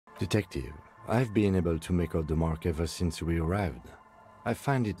Detective, I've been able to make out the mark ever since we arrived. I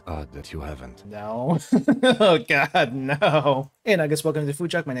find it odd that you haven't. No. Oh god, no. And I guess welcome to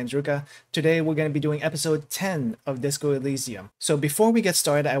Food Truck. My name's Ruka. Today we're going to be doing episode 10 of Disco Elysium. So before we get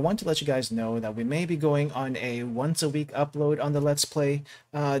started, I want to let you guys know that we may be going on a once a week upload on the Let's Play,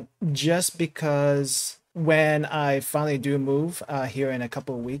 just because when I finally do move here in a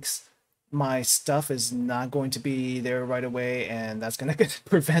couple of weeks, my stuff is not going to be there right away, and that's going to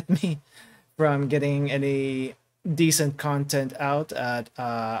prevent me from getting any decent content out at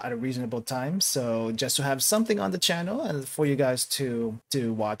a reasonable time. So just to have something on the channel and for you guys to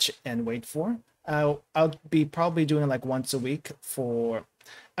watch and wait for. I'll be probably doing like once a week for,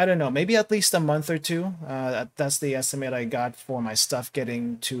 I don't know, maybe at least a month or two. That's the estimate I got for my stuff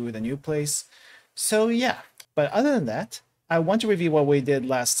getting to the new place. So yeah, but other than that, I want to review what we did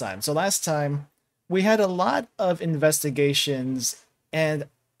last time. So last time we had a lot of investigations and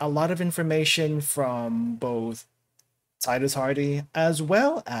a lot of information from both Titus Hardy as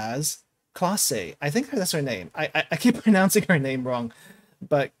well as Classe. I think that's her name. I keep pronouncing her name wrong,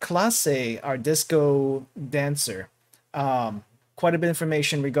 but Classe, our disco dancer, quite a bit of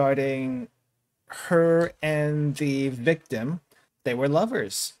information regarding her and the victim. They were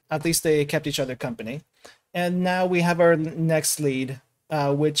lovers. At least they kept each other company. And now we have our next lead,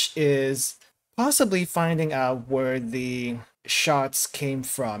 which is possibly finding out where the shots came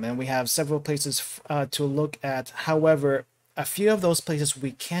from, and we have several places to look at. However, a few of those places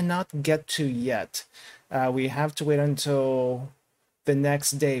we cannot get to yet. We have to wait until the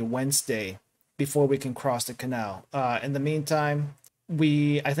next day, Wednesday, before we can cross the canal. In the meantime,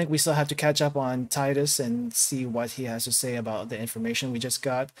 I think we still have to catch up on Titus and see what he has to say about the information we just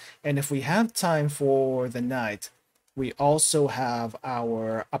got. And if we have time for the night, we also have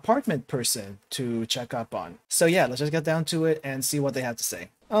our apartment person to check up on. So yeah, let's just get down to it and see what they have to say.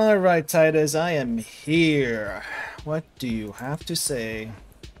 All right, Titus, I am here. What do you have to say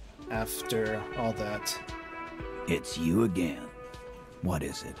after all that? It's you again. What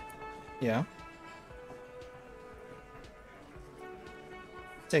is it? Yeah?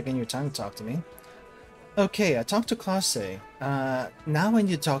 Taking your time to talk to me. Okay, I talked to Classe. Now I need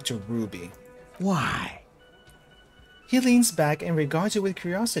to talk to Ruby. Why? He leans back and regards you with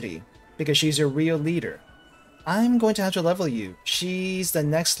curiosity, because she's your real leader. I'm going to have to level you. She's the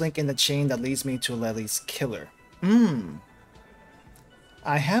next link in the chain that leads me to Lely's killer.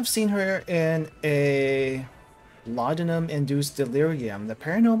 I have seen her in a laudanum-induced delirium. The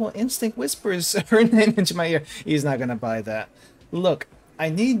paranormal instinct whispers her name into my ear. He's not gonna buy that. Look, I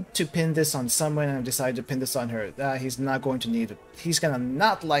need to pin this on someone, and I've decided to pin this on her. He's not going to need it. He's gonna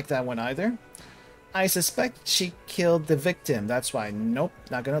not like that one either. I suspect she killed the victim. That's why. Nope,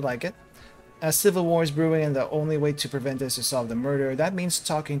 not gonna like it. A civil war is brewing, and the only way to prevent this is to solve the murder. That means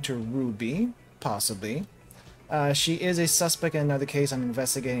talking to Ruby, possibly. She is a suspect in another case I'm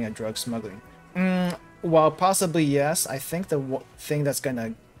investigating, a drug smuggling. Well, possibly yes. I think the thing that's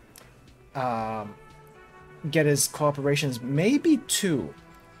gonna get his cooperation is maybe two.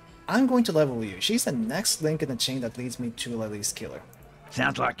 I'm going to level you. She's the next link in the chain that leads me to Lely's killer.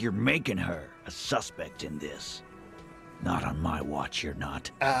 Sounds like you're making her a suspect in this. Not on my watch, you're not.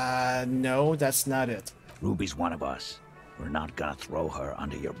 No, that's not it. Ruby's one of us. We're not gonna throw her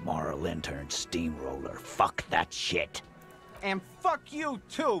under your moral intern steamroller. Fuck that shit. And fuck you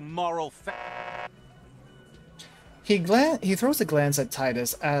too, moral He throws a glance at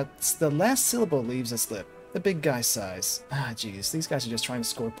Titus as the last syllable leaves a slip. The big guy sighs. Jeez, these guys are just trying to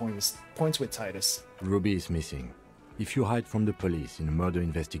score points with Titus. Ruby is missing. If you hide from the police in a murder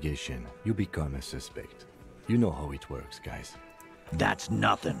investigation, you become a suspect. You know how it works, guys. That's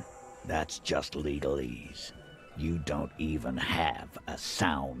nothing. That's just legalese. You don't even have a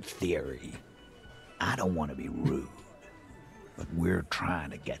sound theory. I don't want to be rude, but we're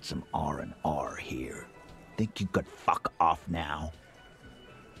trying to get some R&R here. Think you could fuck off now?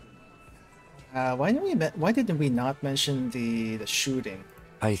 Why didn't we not mention the shooting?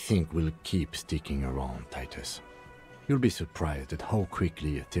 I think we'll keep sticking around, Titus. You'll be surprised at how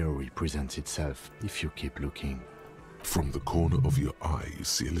quickly a theory presents itself if you keep looking. From the corner of your eye, you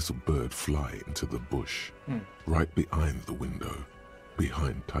see a little bird fly into the bush, right behind the window,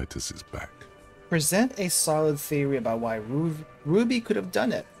 behind Titus's back. Present a solid theory about why Ruby could have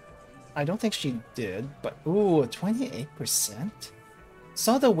done it. I don't think she did, but ooh, 28%?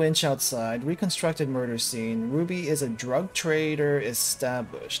 Saw the winch outside, reconstructed murder scene. Ruby is a drug trader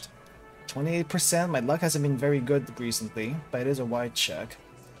established. 28%, my luck hasn't been very good recently, but it is a wide check.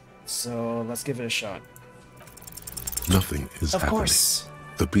 So let's give it a shot. Nothing is happening. Of course.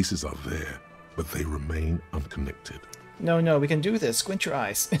 The pieces are there, but they remain unconnected. No, we can do this. Squint your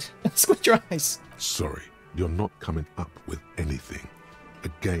eyes. Squint your eyes. Sorry, you're not coming up with anything.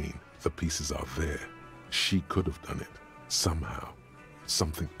 Again, the pieces are there. She could have done it. Somehow.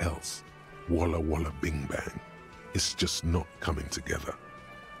 Something else. Walla walla bing bang. It's just not coming together.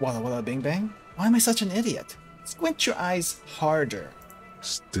 Walla walla bing bang? Why am I such an idiot? Squint your eyes harder.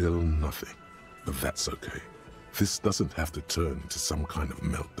 Still nothing. But that's okay. This doesn't have to turn into some kind of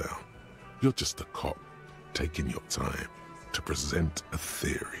meltdown. You're just a cop, taking your time to present a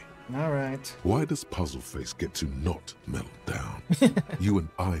theory. Alright. Why does Puzzleface get to not melt down? You and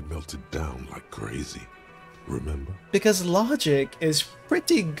I melted down like crazy. Remember? Because Logic is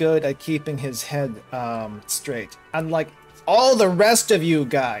pretty good at keeping his head straight. Unlike all the rest of you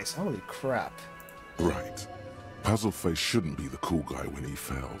guys. Holy crap. Right. Puzzleface shouldn't be the cool guy when he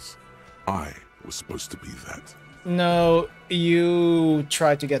fails. I was supposed to be that. No, you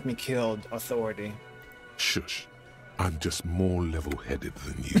tried to get me killed, Authority. Shush. I'm just more level-headed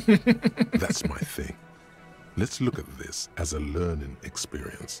than you. That's my thing. Let's look at this as a learning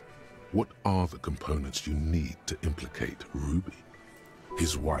experience. What are the components you need to implicate Ruby?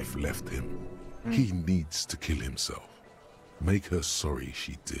 His wife left him. He needs to kill himself. Make her sorry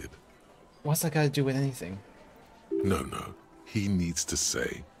she did. What's that got to do with anything? No. He needs to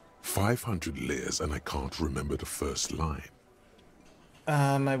say, 500 layers and I can't remember the first line.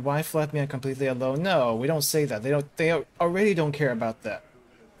 My wife left me completely alone. No, we don't say that. They already don't care about that.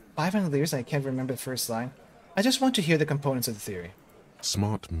 500 layers and I can't remember the first line. I just want to hear the components of the theory.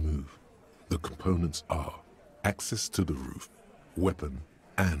 Smart move. The components are access to the roof, weapon,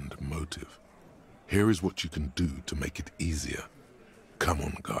 and motive. Here is what you can do to make it easier. Come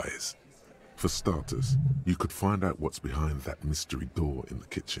on, guys. For starters, you could find out what's behind that mystery door in the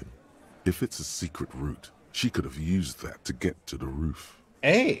kitchen. If it's a secret route, she could have used that to get to the roof.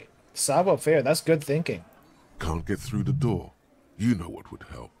 Hey, savoir-faire, that's good thinking. Can't get through the door? You know what would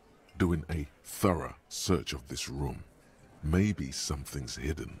help. Doing a thorough search of this room. Maybe something's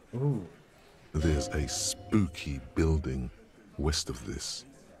hidden. Ooh. There's a spooky building west of this.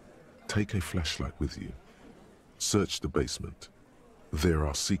 Take a flashlight with you. Search the basement. There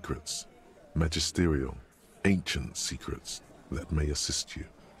are secrets, magisterial, ancient secrets that may assist you.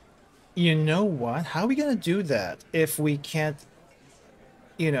 You know what? How are we gonna do that if we can't?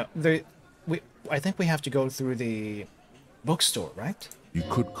 You know, I think we have to go through the bookstore, right? You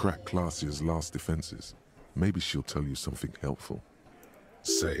could crack Classia's last defenses. Maybe she'll tell you something helpful.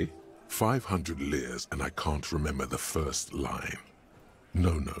 Say, 500 layers and I can't remember the first line.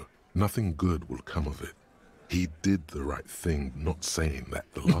 No, nothing good will come of it. He did the right thing not saying that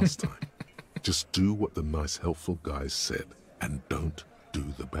the last time. Just do what the nice helpful guys said and don't do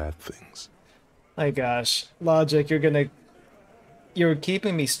the bad things. My gosh, Logic, you're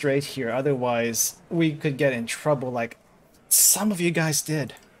keeping me straight here. Otherwise, we could get in trouble like some of you guys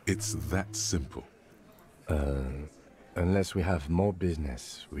did. It's that simple. Unless we have more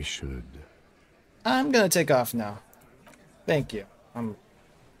business, we should. I'm gonna take off now. Thank you.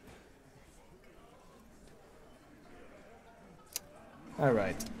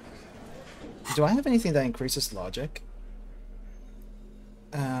 Alright. Do I have anything that increases logic?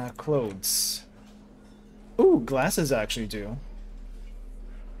 Clothes. Ooh, glasses actually do.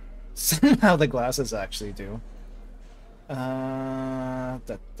 Somehow the glasses actually do.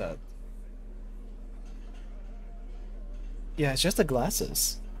 Yeah, it's just the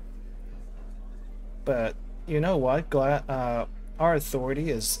glasses. But you know what? Our authority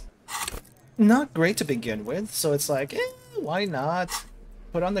is not great to begin with, so it's like, why not?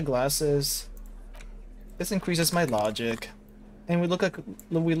 Put on the glasses. This increases my logic, and we look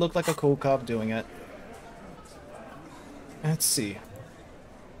like a cool cop doing it. Let's see.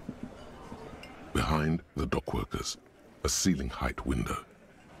 Behind the dockworkers, a ceiling height window.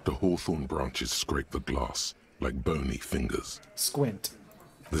 The hawthorn branches scrape the glass like bony fingers. Squint.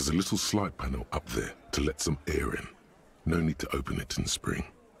 There's a little slide panel up there to let some air in. No need to open it in spring.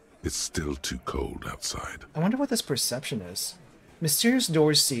 It's still too cold outside. I wonder what this perception is. Mysterious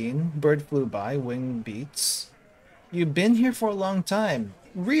door seen, bird flew by, wing beats. You've been here for a long time.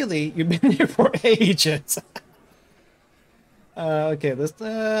 Really? You've been here for ages. Okay, let's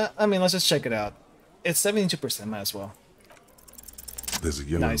just check it out. It's 72%, might as well. There's a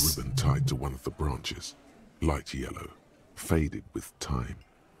yellow Nice. ribbon tied to one of the branches. Light yellow, faded with time.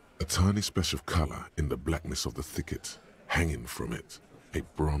 A tiny splash of color in the blackness of the thicket. Hanging from it, a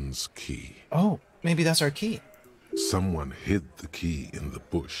bronze key. Oh, maybe that's our key. Someone hid the key in the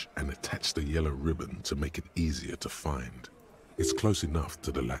bush and attached a yellow ribbon to make it easier to find. It's close enough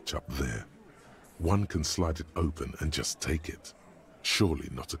to the latch up there. One can slide it open and just take it. Surely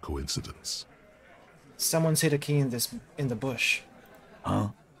not a coincidence. Someone's hid a key in the bush. Huh?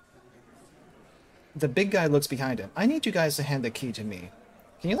 The big guy looks behind him. I need you guys to hand the key to me.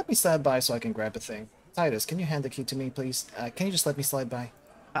 Can you let me slide by so I can grab the thing? Titus, can you hand the key to me, please? Can you just let me slide by?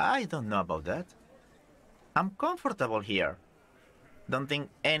 I don't know about that. I'm comfortable here. Don't think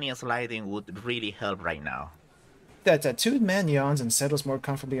any sliding would really help right now. The tattooed man yawns and settles more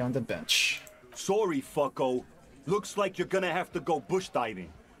comfortably on the bench. Sorry, fucko. Looks like you're gonna have to go bush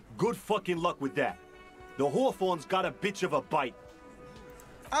diving. Good fucking luck with that. The Hawthorne's got a bitch of a bite.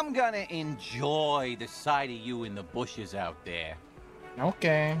 I'm gonna enjoy the sight of you in the bushes out there.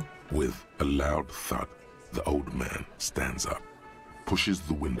 Okay. With a loud thud, the old man stands up, pushes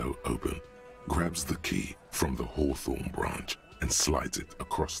the window open, grabs the key from the hawthorn branch, and slides it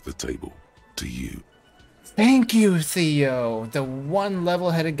across the table to you. Thank you, Theo. The one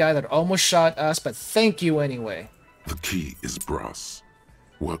level-headed guy that almost shot us, but thank you anyway. The key is brass.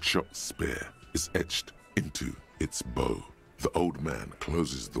 Workshop spare is etched into its bow. The old man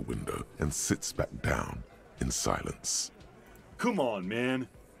closes the window and sits back down in silence. Come on, man.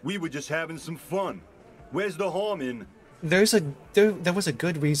 We were just having some fun. Where's the harm in? There was a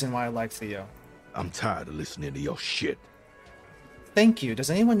good reason why I liked Theo. I'm tired of listening to your shit. Thank you. Does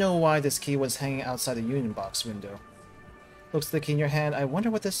anyone know why this key was hanging outside the Union Box window? Looks at the key in your hand. I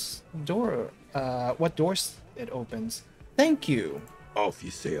wonder what this door, what doors it opens. Thank you. Off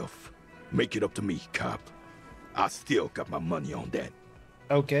yourself. Make it up to me, cop. I still got my money on that.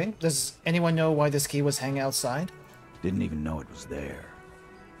 Okay. Does anyone know why this key was hanging outside? Didn't even know it was there.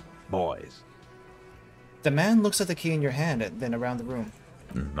 Boys. The man looks at the key in your hand and then around the room.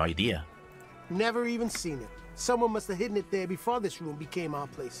 No idea. Never even seen it. Someone must have hidden it there before this room became our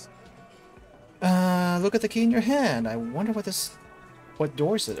place. Look at the key in your hand. I wonder what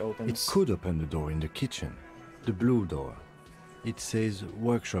doors it It opens. could open the door in the kitchen. The blue door. It says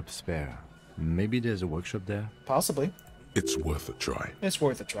workshop spare. Maybe there's a workshop there? Possibly. It's worth a try. It's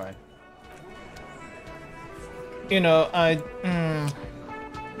worth a try. You know, I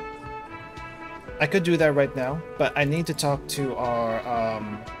could do that right now, but I need to talk to our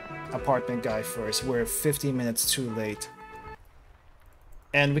apartment guy first. We're 15 minutes too late.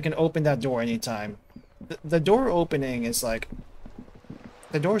 And we can open that door anytime. The door opening is like...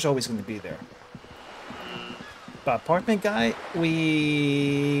 The door's always going to be there. But apartment guy,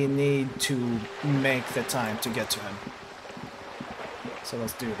 we need to make the time to get to him. So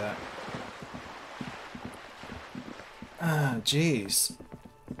let's do that. Ah, jeez.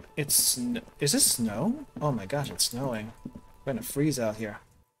 Is this snow? Oh my gosh, it's snowing. We're gonna freeze out here.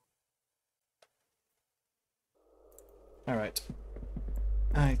 Alright.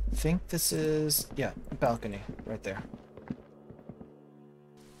 I think this is... yeah, balcony, right there.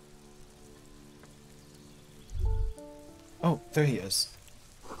 Oh, there he is.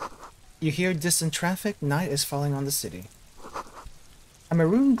 You hear distant traffic, night is falling on the city. A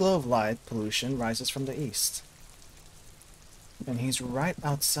maroon glow of light pollution rises from the east. And he's right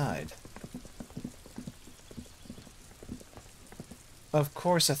outside. Of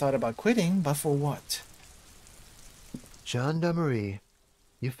course I thought about quitting, but for what? Gendarmerie,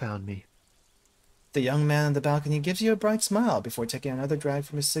 you found me. The young man on the balcony gives you a bright smile before taking another drag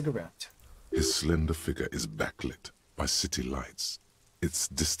from his cigarette. His slender figure is backlit by city lights, its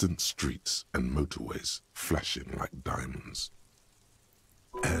distant streets and motorways flashing like diamonds.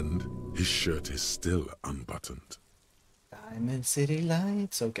 And his shirt is still unbuttoned. Diamond City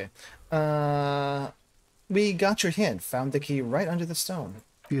Lights, okay. We got your hint, found the key right under the stone.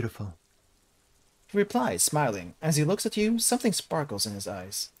 Beautiful. He replies, smiling. As he looks at you, something sparkles in his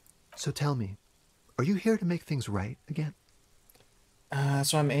eyes. So tell me, are you here to make things right again?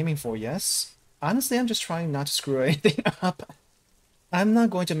 So I'm aiming for yes. Honestly, I'm just trying not to screw anything up. I'm not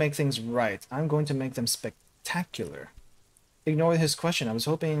going to make things right. I'm going to make them spectacular. Ignore his question. I was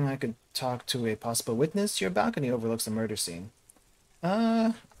hoping I could talk to a possible witness. Your balcony overlooks the murder scene.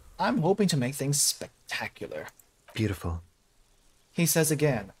 I'm hoping to make things spectacular. Beautiful. He says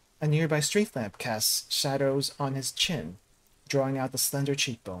again. A nearby street lamp casts shadows on his chin, drawing out the slender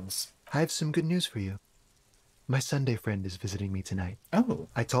cheekbones. I have some good news for you. My Sunday friend is visiting me tonight. Oh.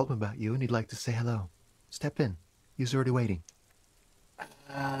 I told him about you and he'd like to say hello. Step in. He's already waiting.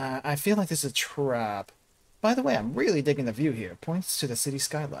 I feel like this is a trap. By the way, I'm really digging the view here. Points to the city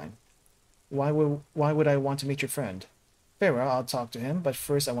skyline. Why would I want to meet your friend? Very well, I'll talk to him, but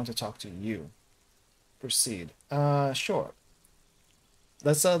first I want to talk to you. Proceed. Sure.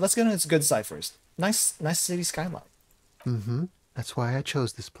 Let's get on its good side first. Nice city skyline. Mm-hmm. That's why I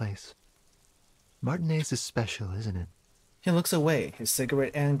chose this place. Martinez is special, isn't it? He looks away, his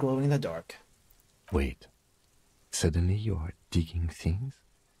cigarette end glowing in the dark. Wait. Suddenly you are digging things?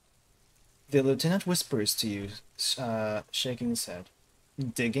 The lieutenant whispers to you, shaking his head.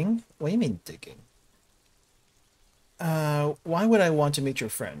 Digging? What do you mean digging? Why would I want to meet your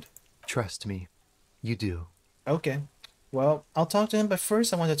friend? Trust me, you do. Okay. Well, I'll talk to him, but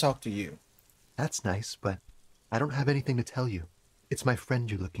first I want to talk to you. That's nice, but I don't have anything to tell you. It's my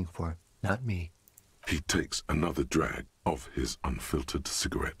friend you're looking for, not me. He takes another drag of his unfiltered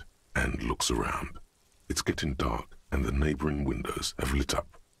cigarette and looks around. It's getting dark, and the neighboring windows have lit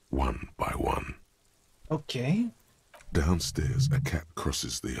up, one by one. Okay. Downstairs, a cat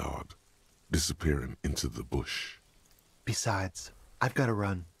crosses the yard, disappearing into the bush. Besides, I've got to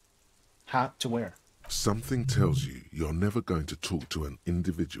run. How? To where? Something tells you you're never going to talk to an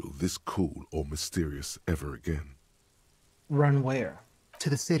individual this cool or mysterious ever again. Run where? To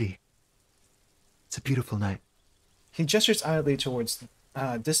the city. It's a beautiful night. He gestures idly towards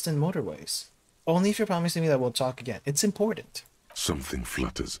distant motorways. Only if you're promising me that we'll talk again. It's important. Something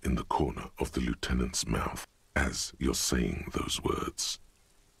flutters in the corner of the lieutenant's mouth as you're saying those words.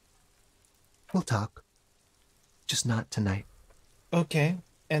 We'll talk. Just not tonight. Okay.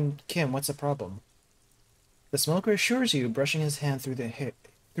 And Kim, what's the problem? The smoker assures you, brushing his hand through the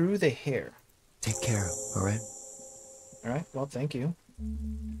hair. Take care, alright? Alright, well, thank you.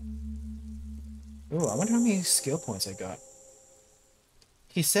 Ooh, I wonder how many skill points I got.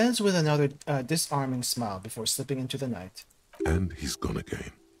 He says with another disarming smile before slipping into the night. And he's gone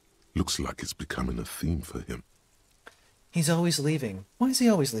again. Looks like it's becoming a theme for him. He's always leaving. Why is he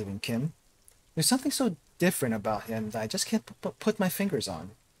always leaving, Kim? There's something so different about him that I just can't put my fingers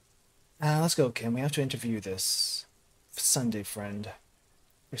on. Let's go, Kim. We have to interview this Sunday friend.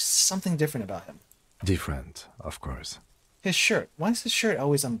 There's something different about him. Different, of course. His shirt. Why is his shirt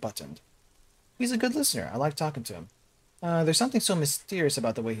always unbuttoned? He's a good listener. I like talking to him. There's something so mysterious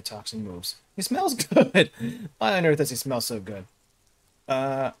about the way he talks and moves. He smells good. Why on earth does he smell so good?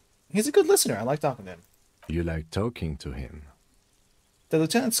 He's a good listener. I like talking to him. You like talking to him? The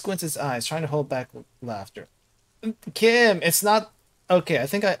lieutenant squints his eyes, trying to hold back laughter. Kim, it's not... Okay, I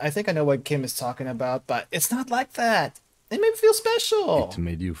think I know what Kim is talking about, but it's not like that. It made me feel special. It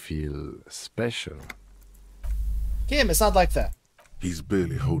made you feel special. Kim, it's not like that. He's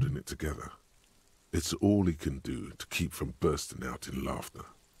barely holding it together. It's all he can do to keep from bursting out in laughter.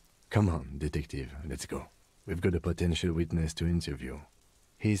 Come on, detective, let's go. We've got a potential witness to interview.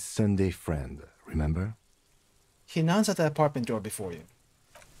 His Sunday friend, remember? He nods at the apartment door before you.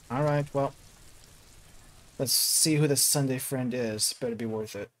 Alright, well... Let's see who the Sunday friend is. Better be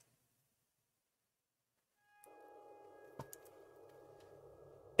worth it.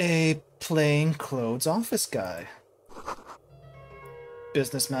 A plainclothes office guy.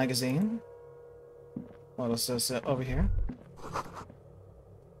 Business magazine. What else is over here?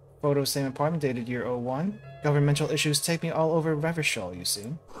 Photo, same apartment, dated year 01. Governmental issues take me all over Revachol, you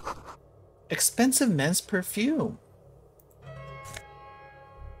see. Expensive men's perfume.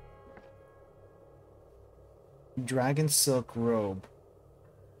 Dragon silk robe.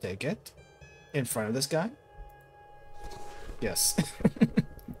 Take it. In front of this guy? Yes.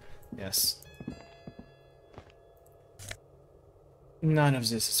 Yes. None of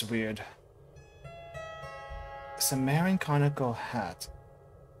this is weird. Sumerian conical hat.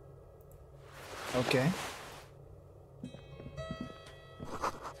 Okay.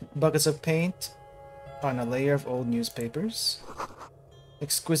 Buckets of paint on a layer of old newspapers.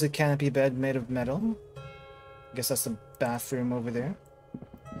 Exquisite canopy bed made of metal. Guess that's the bathroom over there.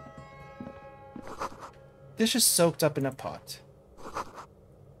 Dishes soaked up in a pot.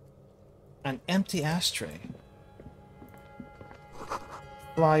 An empty ashtray.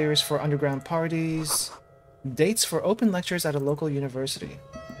 Flyers for underground parties. Dates for open lectures at a local university.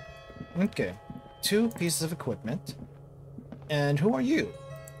 Okay. 2 pieces of equipment. And who are you?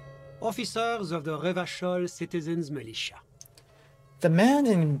 Officers of the Revachol Citizens Militia. The man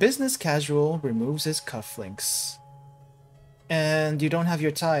in business casual removes his cufflinks. And you don't have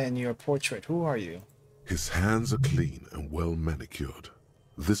your tie in your portrait. Who are you? His hands are clean and well manicured.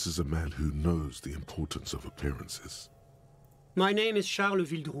 This is a man who knows the importance of appearances. My name is Charles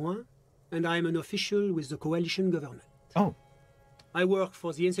Vildrouin, and I am an official with the coalition government. Oh. I work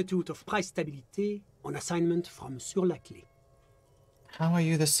for the Institute of Price Stabilité on assignment from Sur-la-Clé. How are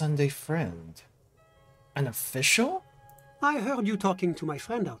you the Sunday friend? An official? I heard you talking to my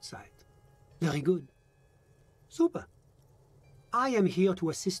friend outside. Very good. Super. I am here to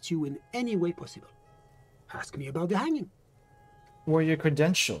assist you in any way possible. Ask me about the hanging. What are your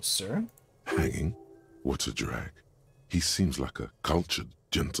credentials, sir? Hanging? What a drag. He seems like a cultured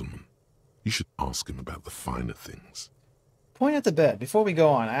gentleman. You should ask him about the finer things. Point at the bed. Before we go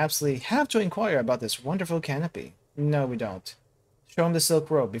on, I absolutely have to inquire about this wonderful canopy. No, we don't. Show him the silk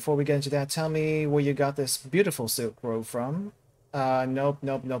robe. Before we get into that, tell me where you got this beautiful silk robe from. Nope.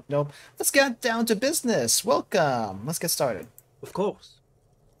 Let's get down to business. Welcome. Let's get started. Of course.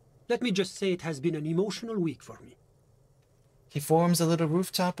 Let me just say it has been an emotional week for me. He forms a little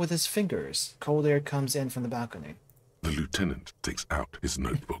rooftop with his fingers. Cold air comes in from the balcony. The lieutenant takes out his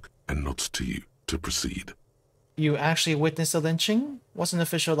notebook and nods to you to proceed. You actually witnessed a lynching? What's an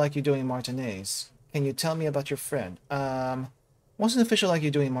official like you doing in Martinez? Can you tell me about your friend? What's an official like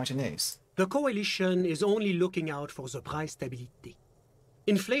you doing in Martinez? The coalition is only looking out for the price stability.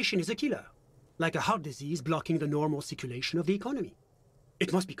 Inflation is a killer, like a heart disease blocking the normal circulation of the economy.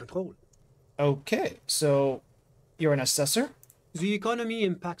 It must be controlled. Okay, so you're an assessor? The economy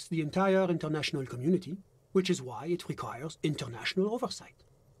impacts the entire international community, which is why it requires international oversight.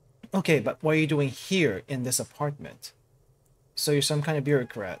 Okay, but what are you doing here in this apartment? So you're some kind of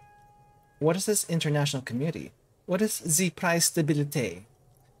bureaucrat. What is this international community? What is the price stabilité?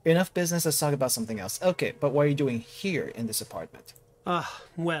 Enough business, let's talk about something else. Okay, but what are you doing here in this apartment?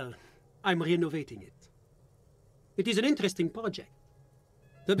 Well, I'm renovating it. It is an interesting project.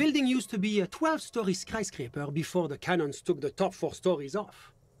 The building used to be a 12-story skyscraper before the cannons took the top 4 stories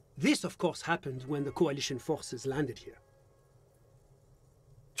off. This, of course, happened when the coalition forces landed here.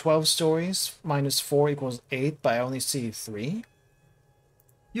 12 stories minus 4 equals 8, but I only see 3?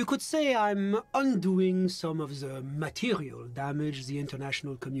 You could say I'm undoing some of the material damage the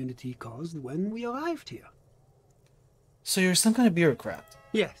international community caused when we arrived here. So you're some kind of bureaucrat?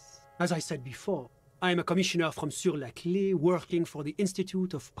 Yes, as I said before. I am a commissioner from Sur-la-Clé working for the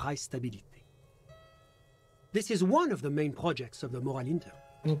Institute of Price Stability. This is one of the main projects of the Moral Intern.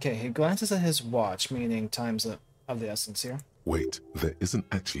 Okay, he glances at his watch, meaning time's of the essence here. Wait, there isn't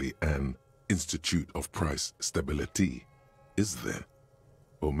actually an Institute of Price Stability, is there?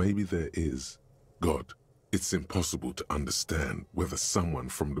 Or maybe there is. God, it's impossible to understand whether someone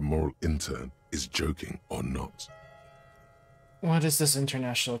from the Moral Intern is joking or not. What is this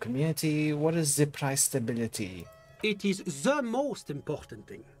international community? What is the price stability? It is the most important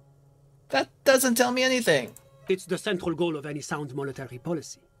thing. That doesn't tell me anything. It's the central goal of any sound monetary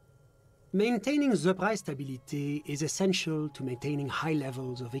policy. Maintaining the price stability is essential to maintaining high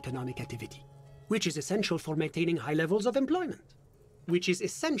levels of economic activity, which is essential for maintaining high levels of employment, which is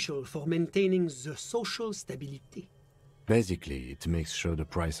essential for maintaining the social stability. Basically, it makes sure the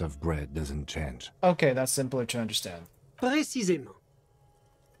price of bread doesn't change. Okay, that's simpler to understand. Précisément.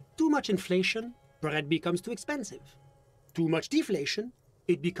 Too much inflation, bread becomes too expensive. Too much deflation,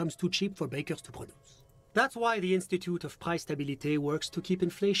 it becomes too cheap for bakers to produce. That's why the Institute of Price Stability works to keep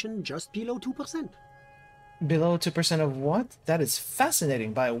inflation just below 2%. Below 2% of what? That is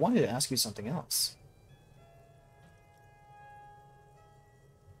fascinating, but I wanted to ask you something else.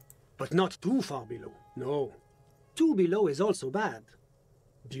 But not too far below, no. Too below is also bad.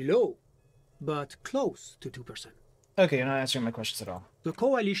 Below, but close to 2%. Okay, you're not answering my questions at all. The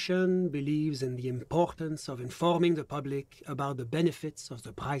coalition believes in the importance of informing the public about the benefits of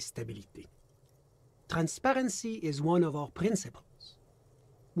the price stability. Transparency is one of our principles.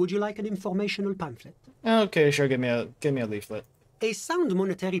 Would you like an informational pamphlet? Okay, sure, give me a leaflet. A sound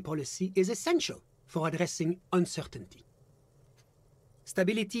monetary policy is essential for addressing uncertainty.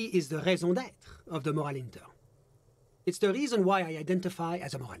 Stability is the raison d'être of the Moral Intern. It's the reason why I identify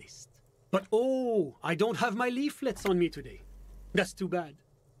as a moralist. But oh, I don't have my leaflets on me today. That's too bad.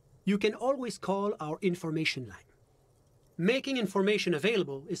 You can always call our information line. Making information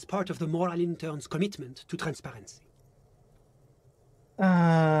available is part of the Moral Intern's commitment to transparency.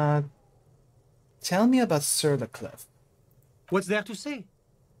 Tell me about Sur-la-Clé. What's there to say?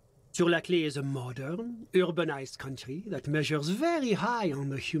 Sur-la-Clé is a modern, urbanized country that measures very high on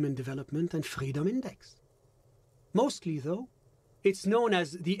the Human Development and Freedom Index. Mostly, though, it's known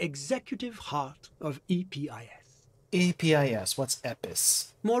as the executive heart of EPIS. EPIS, what's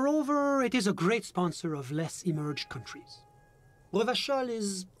EPIS? Moreover, it is a great sponsor of less emerged countries. Revachol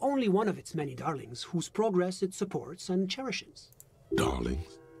is only one of its many darlings whose progress it supports and cherishes.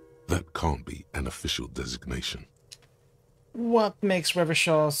 Darlings? That can't be an official designation. What makes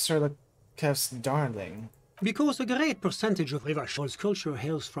Revachol Sur-la-Clé's darling? Because a great percentage of Revachol's culture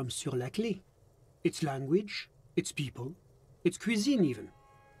hails from Sur-la-Clé. Its language, its people, its cuisine even.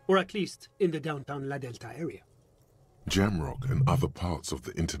 Or at least in the downtown La Delta area. Jamrock and other parts of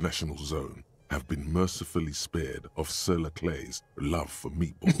the international zone have been mercifully spared of Sur-la-Clé's love for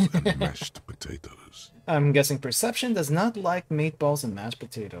meatballs and mashed potatoes. I'm guessing Perception does not like meatballs and mashed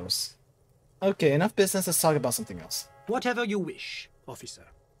potatoes. Okay, enough business, let's talk about something else. Whatever you wish, officer.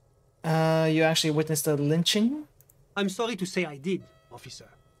 You actually witnessed a lynching? I'm sorry to say I did, officer.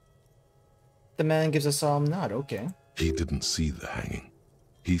 The man gives a solemn nod, okay. He didn't see the hanging.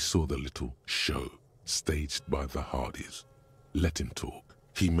 He saw the little show staged by the Hardys. Let him talk.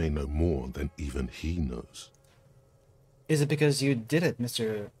 He may know more than even he knows. Is it because you did it,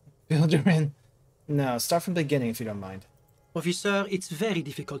 Mr. Bilderman? No, start from the beginning if you don't mind. Officer, it's very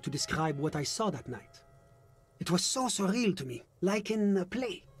difficult to describe what I saw that night. It was so surreal to me, like in a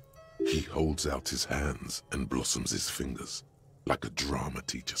play. He holds out his hands and blossoms his fingers, like a drama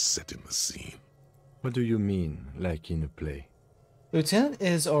teacher setting the scene. What do you mean, like in a play? Lieutenant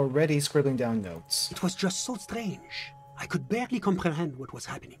is already scribbling down notes. It was just so strange. I could barely comprehend what was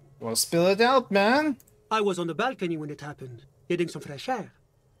happening. Well, spill it out, man! I was on the balcony when it happened, getting some fresh air.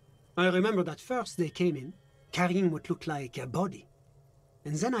 I remember that first they came in, carrying what looked like a body.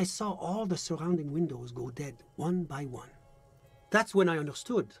 And then I saw all the surrounding windows go dead, one by one. That's when I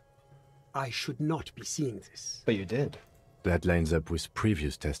understood. I should not be seeing this. But you did. That lines up with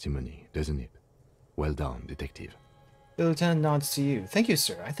previous testimony, doesn't it? Well done, detective. The lieutenant nods to you. Thank you,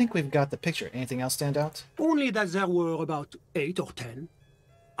 sir. I think we've got the picture. Anything else stand out? Only that there were about 8 or 10.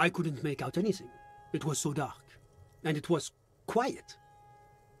 I couldn't make out anything. It was so dark. And it was quiet.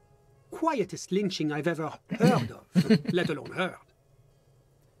 Quietest lynching I've ever heard of, let alone heard.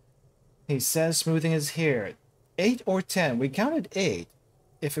 He says, smoothing his hair. 8 or 10. We counted 8.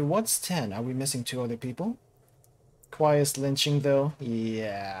 If it was 10, are we missing 2 other people? Quietest lynching, though?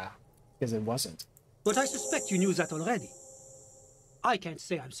 Yeah, because it wasn't. But I suspect you knew that already. I can't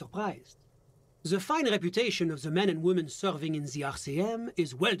say I'm surprised. The fine reputation of the men and women serving in the RCM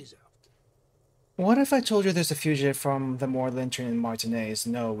is well-deserved. What if I told you there's a fugitive from the Moor lynching in Martinez?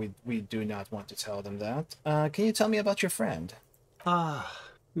 No, we do not want to tell them that. Can you tell me about your friend? Ah,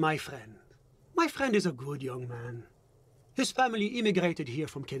 my friend. My friend is a good young man. His family immigrated here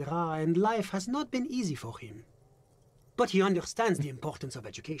from Kedra, and life has not been easy for him. But he understands the importance of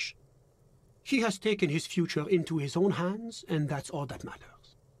education. He has taken his future into his own hands, and that's all that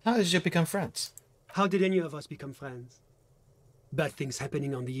matters. How did you become friends? How did any of us become friends? Bad things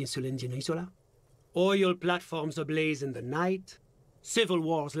happening on the Insulindian Isola? Oil platforms ablaze in the night? Civil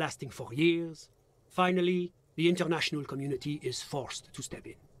wars lasting for years? Finally, the international community is forced to step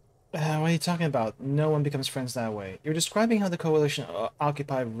in. What are you talking about? No one becomes friends that way. You're describing how the coalition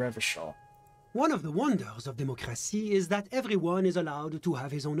occupied Revachol. One of the wonders of democracy is that everyone is allowed to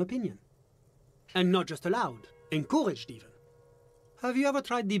have his own opinion. And not just allowed, encouraged even. Have you ever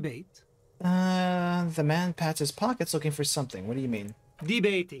tried debate? The man pats his pockets looking for something. What do you mean?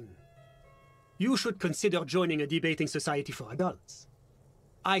 Debating. You should consider joining a debating society for adults.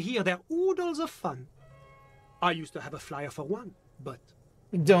 I hear they're oodles of fun. I used to have a flyer for one, but...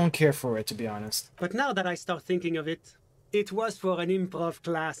 Don't care for it, to be honest. But now that I start thinking of it, it was for an improv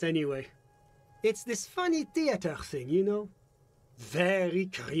class anyway. It's this funny theater thing, you know? Very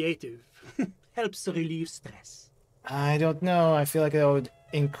creative. Helps relieve stress. I don't know. I feel like it would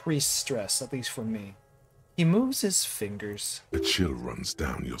increase stress, at least for me. He moves his fingers. A chill runs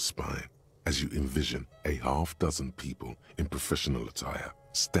down your spine as you envision a half-dozen people in professional attire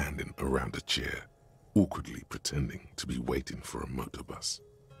standing around a chair, awkwardly pretending to be waiting for a motorbus.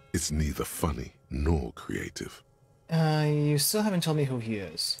 It's neither funny nor creative. You still haven't told me who he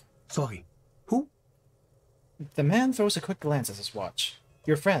is. Sorry. Who? The man throws a quick glance at his watch.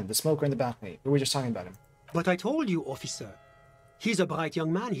 Your friend, the smoker in the balcony. We were just talking about him. But I told you, officer. He's a bright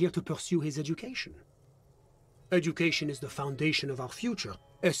young man here to pursue his education. Education is the foundation of our future,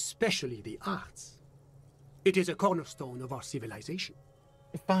 especially the arts. It is a cornerstone of our civilization.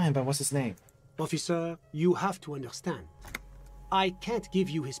 Fine, but what's his name? Officer, you have to understand. I can't give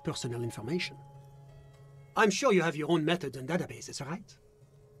you his personal information. I'm sure you have your own methods and databases, right?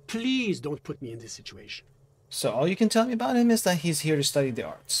 Please don't put me in this situation. So all you can tell me about him is that he's here to study the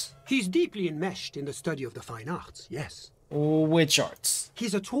arts. He's deeply enmeshed in the study of the fine arts, yes. Which arts?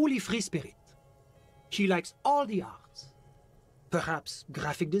 He's a truly free spirit. He likes all the arts. Perhaps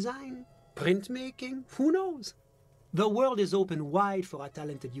graphic design, printmaking, who knows? The world is open wide for a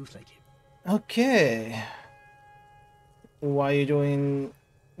talented youth like him. Okay. What are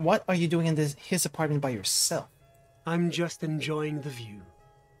you doing in his apartment by yourself? I'm just enjoying the view.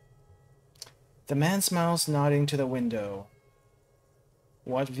 The man smiles, nodding to the window.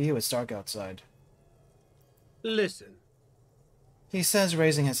 What view? It's dark outside. Listen. He says,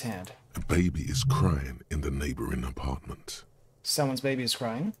 raising his hand. A baby is crying in the neighboring apartment. Someone's baby is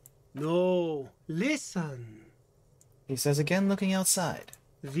crying? No, listen. He says again, looking outside.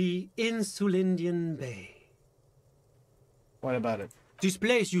 The Insulindian Bay. What about it? This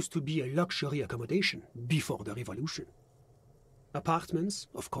place used to be a luxury accommodation before the revolution. Apartments,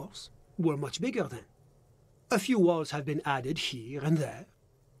 of course, were much bigger then. A few walls have been added here and there,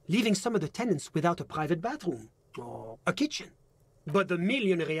 leaving some of the tenants without a private bathroom Or a kitchen. But the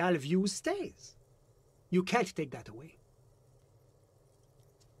million real view stays. You can't take that away.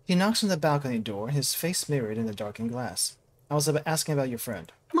 He knocks on the balcony door, his face mirrored in the darkened glass. I was asking about your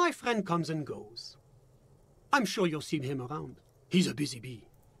friend. My friend comes and goes. I'm sure you'll see him around. He's a busy bee.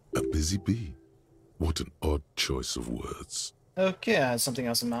 A busy bee? What an odd choice of words. Okay, I had something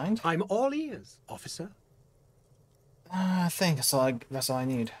else in mind. I'm all ears, officer. I think that's all I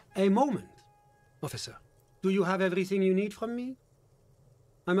need. A moment, officer. Do you have everything you need from me?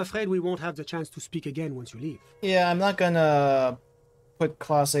 I'm afraid we won't have the chance to speak again once you leave. Yeah, I'm not gonna put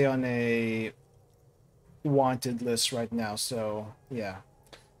Class A on a wanted list right now, so yeah.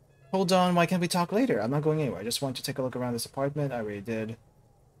 Hold on, why can't we talk later? I'm not going anywhere. I just want to take a look around this apartment. I already did.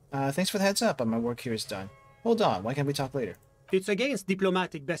 Thanks for the heads up, but my work here is done. Hold on, why can't we talk later? It's against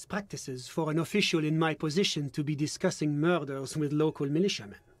diplomatic best practices for an official in my position to be discussing murders with local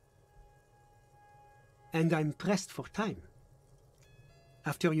militiamen. And I'm pressed for time.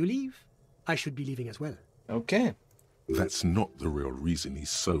 After you leave, I should be leaving as well. Okay. That's not the real reason he's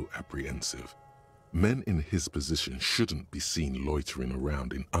so apprehensive. Men in his position shouldn't be seen loitering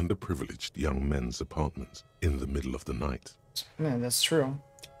around in underprivileged young men's apartments in the middle of the night. Man, that's true.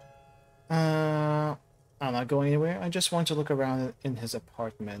 I'm not going anywhere. I just want to look around in his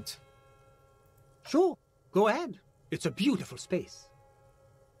apartment. Sure, go ahead. It's a beautiful space.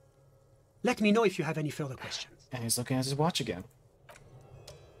 Let me know if you have any further questions. And he's looking at his watch again.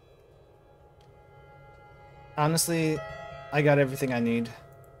 Honestly, I got everything I need.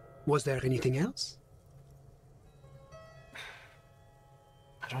 Was there anything else?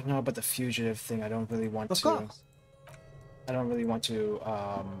 I don't know about the fugitive thing. I don't really want to. Of course. I don't really want to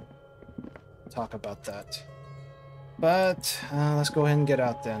talk about that. But let's go ahead and get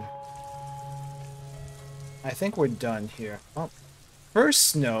out then. I think we're done here. Oh, first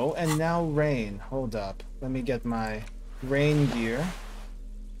snow and now rain. Hold up. Let me get my rain gear.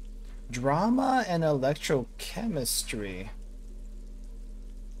 Drama and electrochemistry.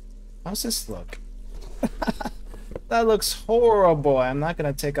 How's this look? That looks horrible. I'm not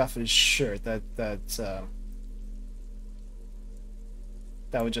gonna take off his shirt. That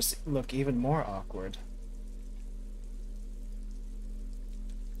would just look even more awkward.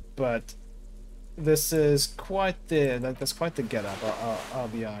 But this is quite that's quite the getup. I'll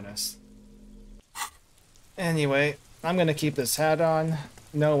be honest. Anyway, I'm gonna keep this hat on.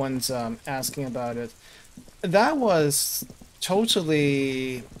 No one's asking about it. That was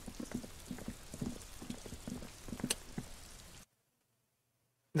totally.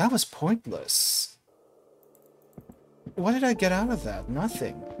 That was pointless. What did I get out of that?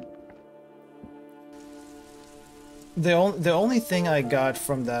 Nothing. The only thing I got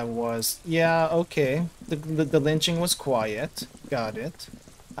from that was, yeah, okay, the lynching was quiet, got it.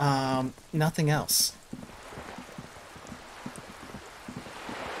 Nothing else.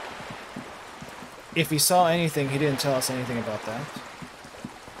 If he saw anything, he didn't tell us anything about that.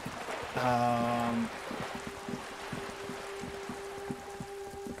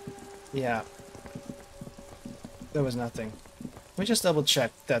 Yeah. There was nothing. Let me just double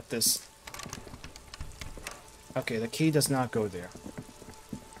check that this... Okay, the key does not go there.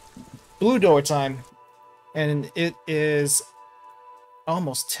 Blue door time! And it is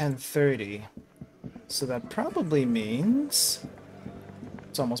almost 10:30. So that probably means...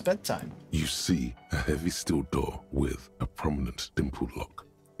 it's almost bedtime. You see a heavy steel door with a prominent dimple lock.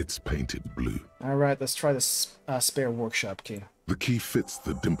 It's painted blue. Alright, let's try this spare workshop key. The key fits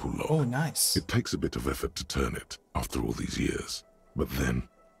the dimple lock. Oh, nice. It takes a bit of effort to turn it after all these years. But then,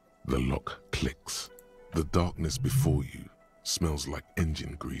 the lock clicks. The darkness before you smells like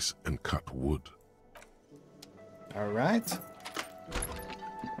engine grease and cut wood. Alright.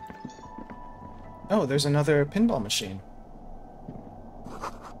 Oh, there's another pinball machine.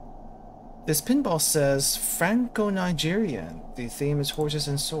 This pinball says Franco-Nigerian. The theme is horses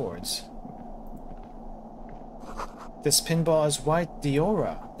and swords. This pinball is white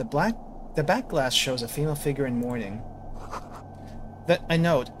Diora. The back glass shows a female figure in mourning. I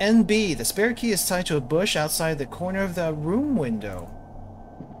note, NB, the spare key is tied to a bush outside the corner of the room window.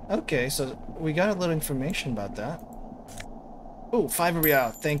 Okay, so we got a little information about that. Oh, 5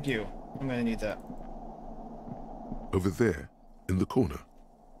 real, thank you. I'm gonna need that. Over there, in the corner.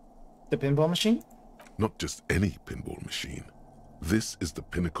 The pinball machine? Not just any pinball machine. This is the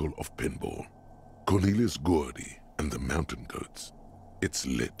pinnacle of pinball. Cornelius Gordy and the Mountain Goats. It's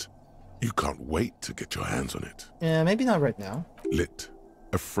lit. You can't wait to get your hands on it. Yeah, maybe not right now. Lit.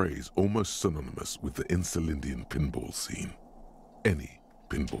 A phrase almost synonymous with the Insulindian pinball scene. Any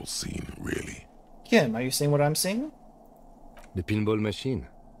pinball scene, really. Kim, are you seeing what I'm seeing? The pinball machine.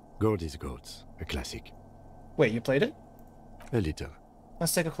 Gordy's Goats. A classic. Wait, you played it? A little.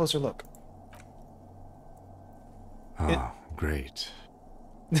 Let's take a closer look. Ah, great.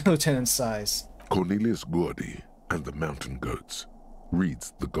 The lieutenant sighs. Cornelius Gordy and the Mountain Goats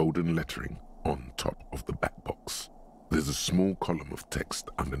reads the golden lettering on top of the back box. There's a small column of text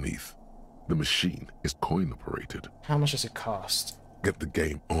underneath. The machine is coin-operated. How much does it cost? Get the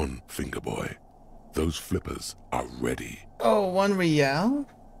game on, Fingerboy. Those flippers are ready. Oh, 1 real?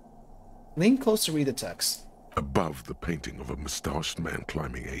 Lean close to read the text. Above the painting of a mustached man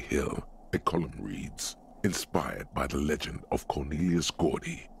climbing a hill, a column reads, inspired by the legend of Cornelius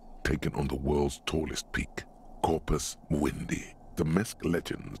Gordy, taken on the world's tallest peak, Corpus Muindi. The Mesk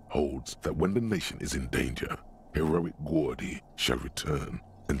legend holds that when the nation is in danger, heroic Gordy shall return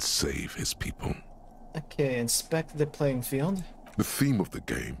and save his people. Okay, inspect the playing field. The theme of the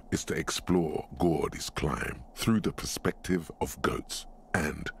game is to explore Gordy's climb through the perspective of goats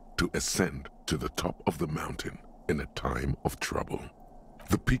and to ascend to the top of the mountain in a time of trouble.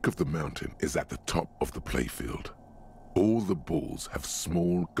 The peak of the mountain is at the top of the playfield. All the balls have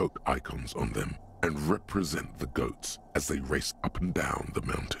small goat icons on them and represent the goats as they race up and down the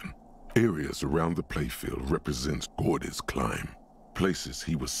mountain. Areas around the playfield represent Gordy's climb, places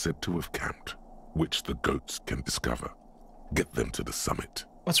he was said to have camped, which the goats can discover. Get them to the summit.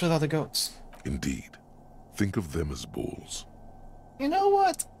 What's with all the goats? Indeed. Think of them as balls. You know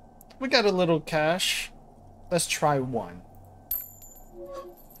what? We got a little cash. Let's try one.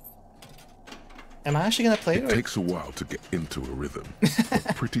 Am I actually gonna play it? It takes a while to get into a rhythm,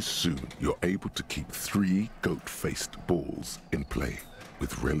 but pretty soon you're able to keep 3 goat-faced balls in play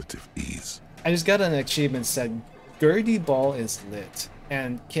with relative ease. I just got an achievement said, Gertie Ball is lit.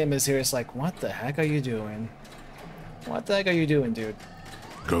 And Kim is here, it's like, what the heck are you doing? What the heck are you doing, dude?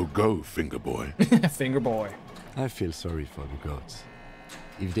 Go, go, Finger Boy. Finger Boy. I feel sorry for the goats.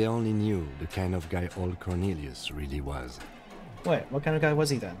 If they only knew the kind of guy old Cornelius really was. Wait, what kind of guy was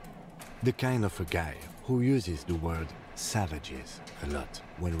he then? The kind of a guy who uses the word savages a lot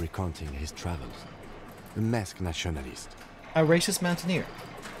when recounting his travels. A masked nationalist. A racist mountaineer.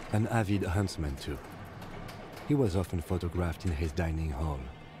 An avid huntsman too. He was often photographed in his dining hall,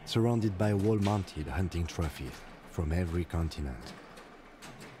 surrounded by wall-mounted hunting trophies from every continent.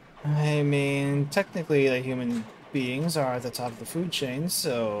 I mean, technically the human beings are at the top of the food chain,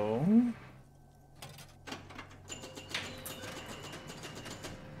 so...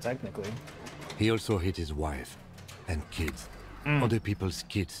 Technically. He also hit his wife and kids. Other people's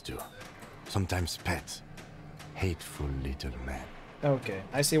kids too. Sometimes pets. Hateful little man. Okay,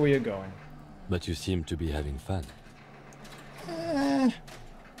 I see where you're going. But you seem to be having fun.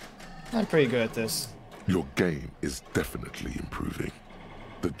 I'm pretty good at this. Your game is definitely improving.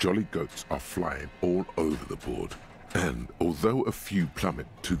 The jolly goats are flying all over the board, and although a few plummet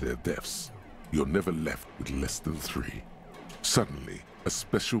to their deaths, you're never left with less than 3. Suddenly, a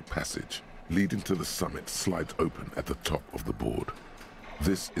special passage leading to the summit slides open at the top of the board.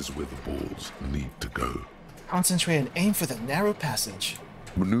 This is where the balls need to go. Concentrate and aim for the narrow passage.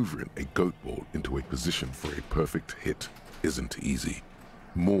 Maneuvering a goat ball into a position for a perfect hit isn't easy.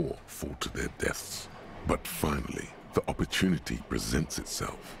 More fall to their deaths. But finally, the opportunity presents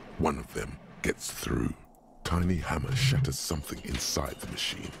itself. One of them gets through. Tiny hammer shatters something inside the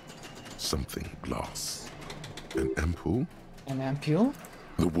machine. Something glass. An ampoule? An ampule?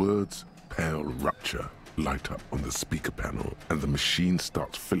 The words "Pale Rupture" light up on the speaker panel, and the machine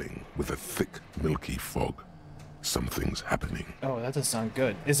starts filling with a thick, milky fog. Something's happening. Oh, that doesn't sound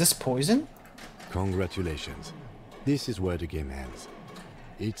good. Is this poison? Congratulations. This is where the game ends.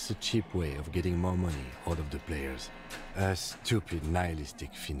 It's a cheap way of getting more money out of the players. A stupid,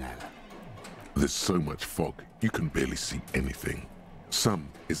 nihilistic finale. There's so much fog, you can barely see anything. Some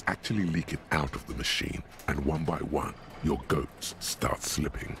is actually leaking out of the machine, and one by one, your goats start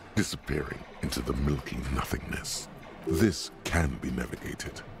slipping, disappearing into the milky nothingness. This can be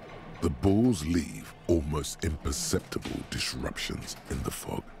navigated. The balls leave almost imperceptible disruptions in the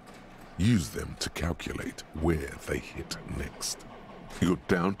fog. Use them to calculate where they hit next. You're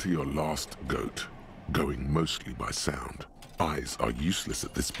down to your last goat, going mostly by sound. Eyes are useless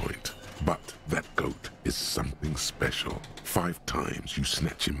at this point, but that goat is something special. 5 times you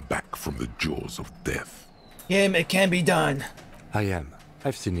snatch him back from the jaws of death. Him, it can be done. I am.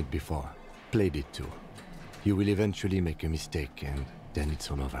 I've seen it before. Played it too. You will eventually make a mistake and then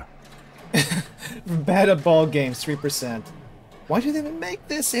it's all over. Bad at ball games, 3%. Why do they even make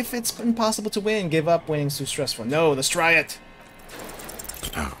this if it's impossible to win? Give up, winning's too stressful. No, let's try it.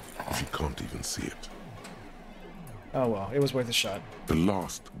 Ow, if you can't even see it. Oh well, it was worth a shot. The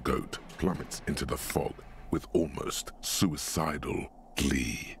last goat plummets into the fog with almost suicidal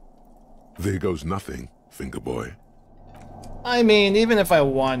glee. There goes nothing. finger boy. I mean, even if I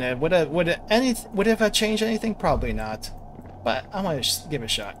won it, would it have changed anything? Probably not. But I want to give it a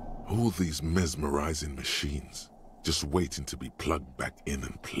shot. All these mesmerizing machines, just waiting to be plugged back in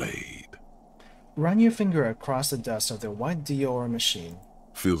and played. Run your finger across the dust of the white Dior machine.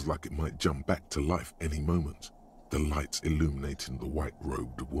 Feels like it might jump back to life any moment. The lights illuminating the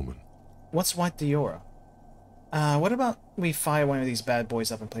white-robed woman. What's white Dior? What about we fire one of these bad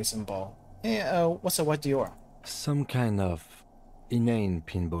boys up and play some ball? Hey, what's a white Dior? Some kind of inane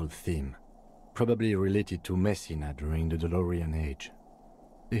pinball theme. Probably related to Messina during the DeLorean age.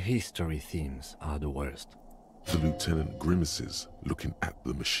 The history themes are the worst. The lieutenant grimaces, looking at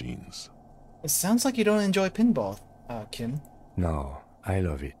the machines. It sounds like you don't enjoy pinball, Kim. No, I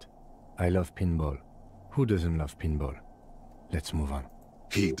love it. I love pinball. Who doesn't love pinball? Let's move on.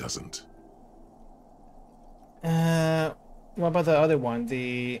 He doesn't. What about the other one?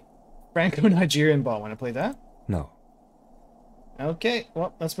 The Franco-Nigerian ball. Want to play that? No. Okay,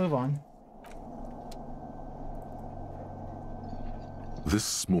 well, let's move on. This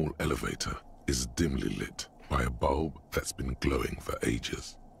small elevator is dimly lit by a bulb that's been glowing for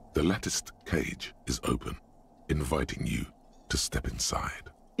ages. The latticed cage is open, inviting you to step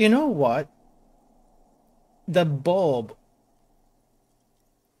inside. You know what? The bulb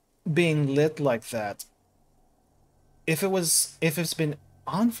being lit like that, if it's been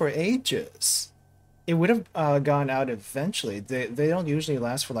on for ages, it would have gone out eventually. They don't usually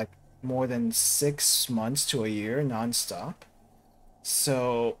last for like more than 6 months to a year non-stop.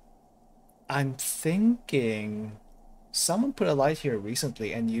 So I'm thinking someone put a light here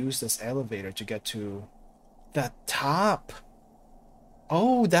recently and used this elevator to get to the top.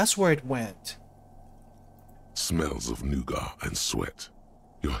 Oh, that's where it went. Smells of nougat and sweat.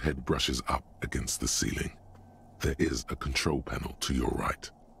 Your head brushes up against the ceiling. There is a control panel to your right,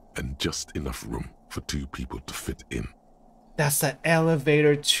 and just enough room for 2 people to fit in. That's the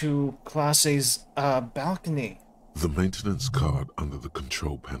elevator to Classe's balcony. The maintenance card under the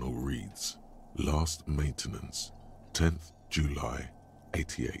control panel reads, Last maintenance, 10th July,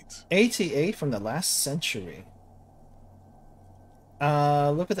 88. 88 from the last century.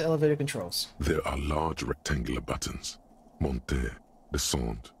 Look at the elevator controls. There are large rectangular buttons, monter,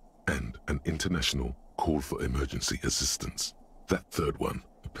 descend, and an international call for emergency assistance. That third one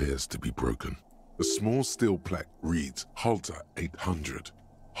appears to be broken. A small steel plaque reads Halter 800.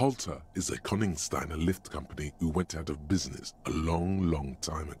 Halter is a Koningsteiner lift company who went out of business a long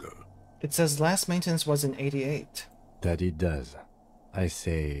time ago. It says last maintenance was in 88. That it does. I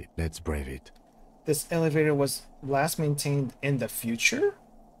say, let's brave it. This elevator was last maintained in the future?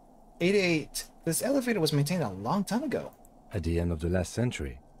 88. This elevator was maintained a long time ago. At the end of the last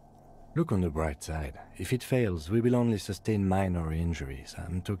century. Look on the bright side. If it fails, we will only sustain minor injuries.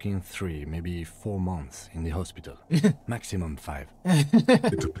 I'm talking 3, maybe 4 months in the hospital. Maximum 5.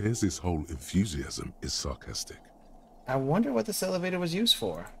 It appears his whole enthusiasm is sarcastic. I wonder what this elevator was used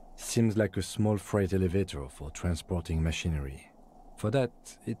for. Seems like a small freight elevator for transporting machinery. For that,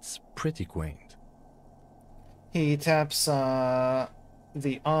 it's pretty quaint. He taps on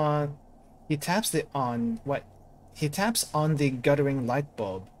the guttering light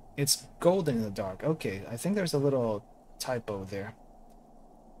bulb. It's golden in the dark. Okay, I think there's a little typo there.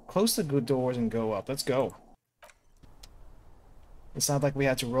 Close the good doors and go up. Let's go. It's not like we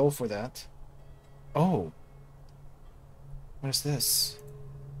had to roll for that. Oh. What is this?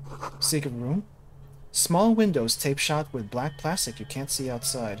 Secret room? Small windows taped shut with black plastic you can't see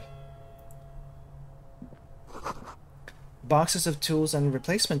outside. Boxes of tools and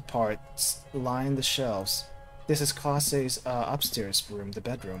replacement parts line the shelves. This is Classe's upstairs room, the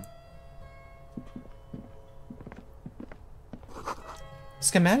bedroom.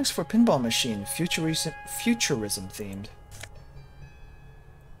 Schematics for pinball machine, futurism themed.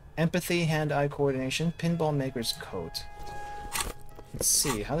 Empathy, hand-eye coordination, pinball maker's coat. Let's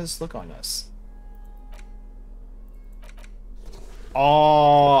see, how does this look on us?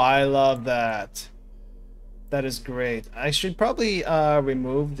 Oh, I love that. That is great. I should probably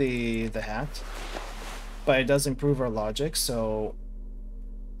remove the hat. But it does improve our logic, so...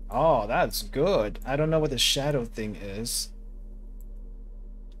 Oh, that's good. I don't know what the shadow thing is.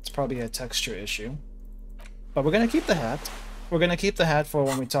 It's probably a texture issue. But we're gonna keep the hat. We're gonna keep the hat for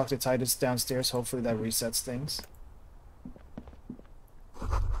when we talk to Titus downstairs. Hopefully that resets things.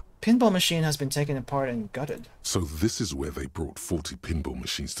 Pinball machine has been taken apart and gutted. So this is where they brought 40 pinball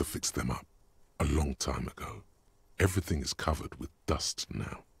machines to fix them up. A long time ago. Everything is covered with dust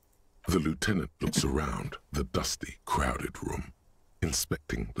now. The lieutenant looks around the dusty, crowded room,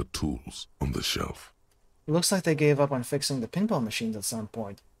 inspecting the tools on the shelf. Looks like they gave up on fixing the pinball machines at some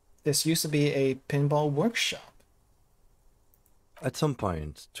point. This used to be a pinball workshop. At some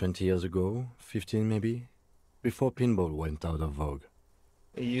point, 20 years ago, 15 maybe, before pinball went out of vogue.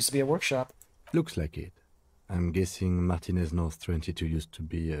 It used to be a workshop. Looks like it. I'm guessing Martinez North 22 used to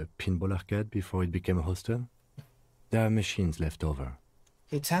be a pinball arcade before it became a hostel. There are machines left over.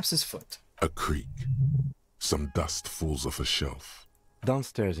 He taps his foot. A creak. Some dust falls off a shelf.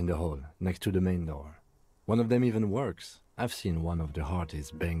 Downstairs in the hall, next to the main door. One of them even works. I've seen one of the hearties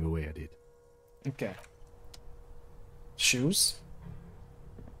bang away at it. Okay. Shoes?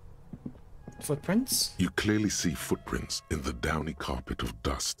 Footprints? You clearly see footprints in the downy carpet of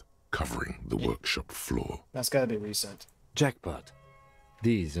dust covering the workshop floor. That's gotta be recent. Jackpot.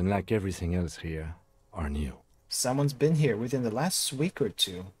 These, unlike everything else here, are new. Someone's been here within the last week or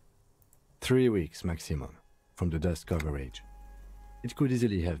two. 3 weeks maximum, from the dust coverage. It could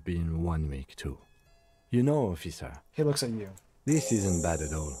easily have been 1 week too. You know, officer. He looks at you. This isn't bad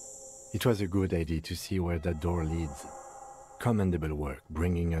at all. It was a good idea to see where that door leads. Commendable work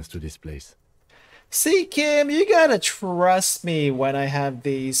bringing us to this place. See, Kim, you gotta trust me when I have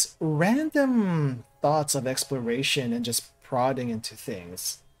these random thoughts of exploration and just prodding into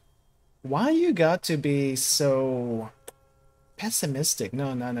things. Why you got to be so pessimistic?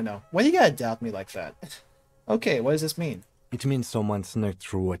 No. Why you gotta doubt me like that? Okay, what does this mean? It means someone snuck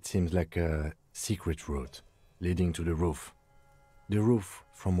through what seems like a secret route leading to the roof. The roof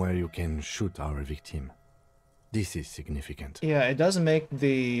from where you can shoot our victim. This is significant. Yeah, it does make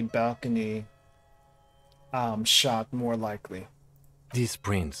the balcony shot more likely. These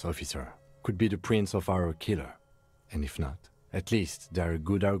prints, officer, could be the prints of our killer. And if not, at least they're a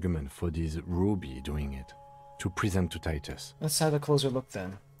good argument for this Ruby doing it, to present to Titus. Let's have a closer look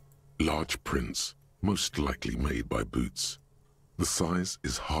then. Large prints, most likely made by Boots. The size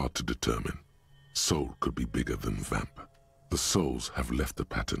is hard to determine. Sole could be bigger than Vamp. The soles have left a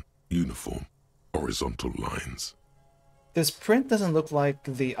pattern, uniform, horizontal lines. This print doesn't look like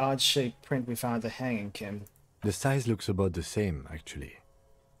the odd-shaped print we found at the hanging, Kim. The size looks about the same, actually.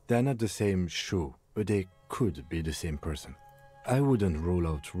 They're not the same shoe, but they could be the same person. I wouldn't rule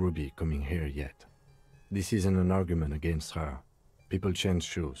out Ruby coming here yet. This isn't an argument against her. People change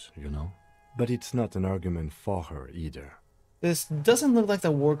shoes, you know? But it's not an argument for her either. This doesn't look like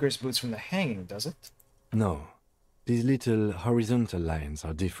the worker's boots from the hanging, does it? No. These little horizontal lines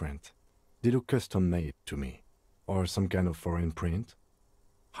are different. They look custom-made to me. Or some kind of foreign print.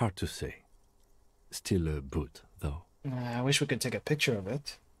 Hard to say. Still a boot, though. I wish we could take a picture of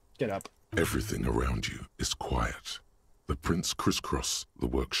it. Get up. Everything around you is quiet. The prints crisscross the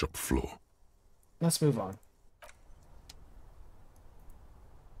workshop floor. Let's move on.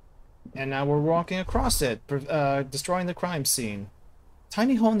 And now we're walking across it, destroying the crime scene.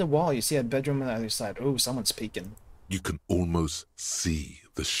 Tiny hole in the wall, you see a bedroom on the other side. Oh, someone's peeking. You can almost see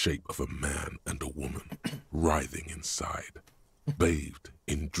the shape of a man and a woman writhing inside, bathed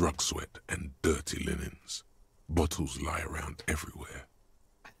in drug sweat and dirty linens. Bottles lie around everywhere.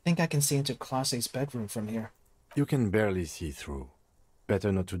 I think I can see into Class A's bedroom from here. You can barely see through.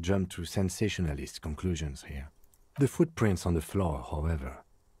 Better not to jump to sensationalist conclusions here. The footprints on the floor, however,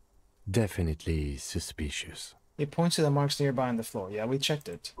 definitely suspicious. He points to the marks nearby on the floor. Yeah, we checked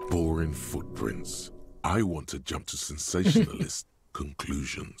it. Boring footprints. I want to jump to sensationalist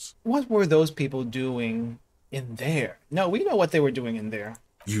conclusions. What were those people doing in there? No, we know what they were doing in there.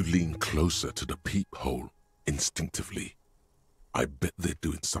 You lean closer to the peephole instinctively. I bet they're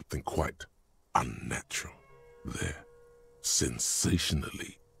doing something quite unnatural there.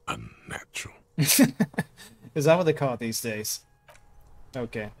 Sensationally unnatural. Is that what they call it these days?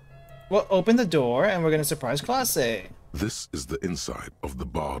 Okay. Well, open the door and we're going to surprise Class A. This is the inside of the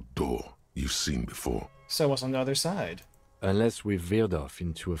barred door you've seen before. So what's on the other side? Unless we've veered off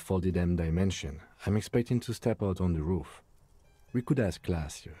into a folded M dimension, I'm expecting to step out on the roof. We could ask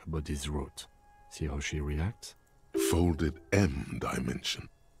Class about this route. See how she reacts? Folded M dimension.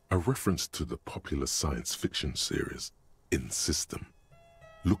 A reference to the popular science fiction series In System.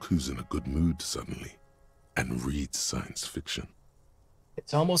 Look who's in a good mood suddenly and reads science fiction.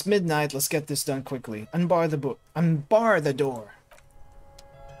 It's almost midnight. Let's get this done quickly. Unbar the door.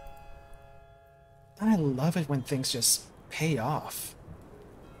 I love it when things just pay off.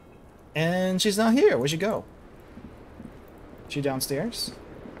 And she's not here. Where'd she go? She downstairs?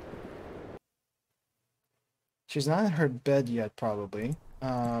 She's not in her bed yet, probably.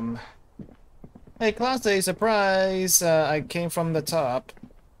 Hey, Class A, surprise! I came from the top.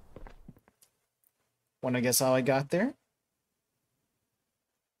 Wanna guess how I got there?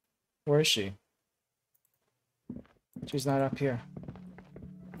 Where is she? She's not up here.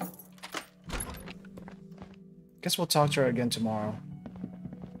 Guess we'll talk to her again tomorrow.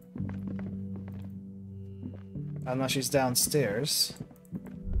 Unless she's downstairs.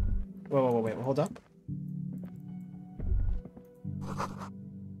 Wait, hold up.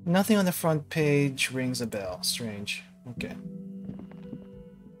 Nothing on the front page rings a bell. Strange. Okay.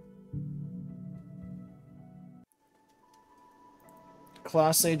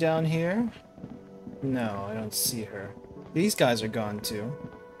 Class A down here? No, I don't see her. These guys are gone too.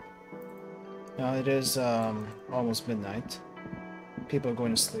 No, it is almost midnight. People are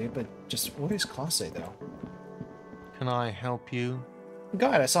going to sleep, but just what is Class A though? Can I help you?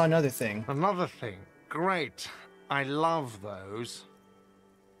 God, I saw another thing. Another thing? Great. I love those.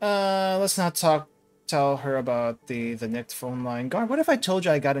 Let's not tell her about the nicked phone line. Guard, what if I told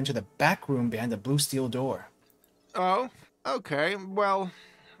you I got into the back room behind the blue steel door? Oh, okay. Well,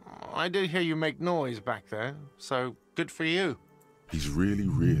 I did hear you make noise back there, so good for you. He's really,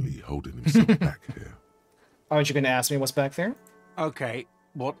 really holding himself back here. Aren't you going to ask me what's back there? Okay,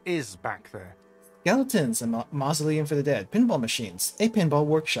 what is back there? Skeletons, a mausoleum for the dead, pinball machines, a pinball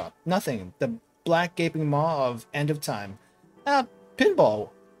workshop, nothing, the black gaping maw of end of time.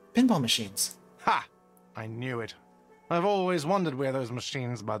 Pinball machines. Ha! I knew it. I've always wondered where those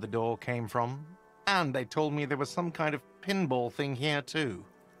machines by the door came from. And they told me there was some kind of pinball thing here too.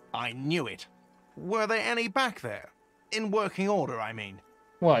 I knew it. Were there any back there? In working order, I mean.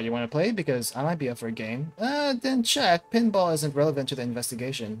 What, you want to play? Because I might be up for a game. Didn't check. Pinball isn't relevant to the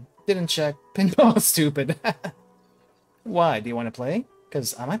investigation. Didn't check. Pinball is stupid. Why, do you want to play?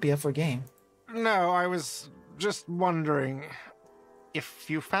 Because I might be up for a game. No, I was just wondering if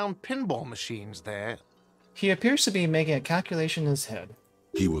you found pinball machines there. He appears to be making a calculation in his head.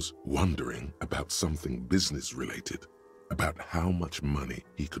 He was wondering about something business-related, about how much money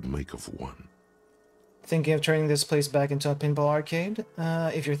he could make of one. Thinking of turning this place back into a pinball arcade?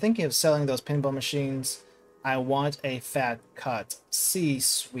 If you're thinking of selling those pinball machines, I want a fat cut.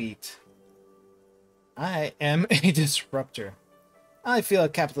 C-suite. I am a disruptor. I feel a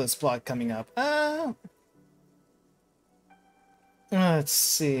capitalist plot coming up. Let's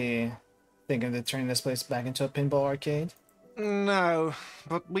see. Thinking of turning this place back into a pinball arcade? No,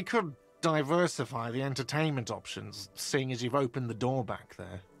 but we could diversify the entertainment options, seeing as you've opened the door back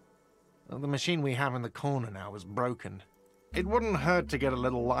there. The machine we have in the corner now is broken. It wouldn't hurt to get a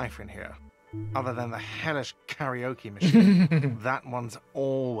little life in here. Other than the hellish karaoke machine. That one's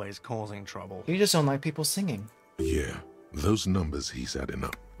always causing trouble. You just don't like people singing. Yeah, those numbers he's adding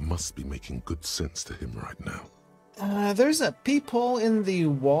up must be making good sense to him right now. There's a peephole in the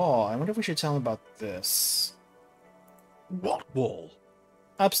wall. I wonder if we should tell him about this. What wall?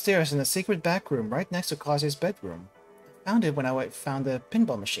 Upstairs in the secret back room, right next to Clause's bedroom. Found it when I found the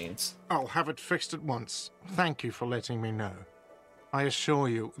pinball machines. I'll have it fixed at once. Thank you for letting me know. I assure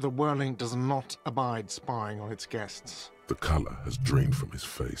you, the Whirling does not abide spying on its guests. The color has drained from his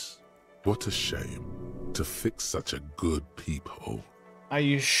face. What a shame to fix such a good peephole. Are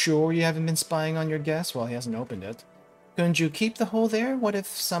you sure you haven't been spying on your guests? Well, he hasn't opened it. Couldn't you keep the hole there? What if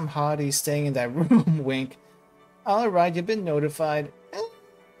some hottie's staying in that room? Wink. Alright, you've been notified.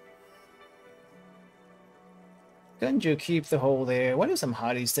 Couldn't you keep the hole there? What if some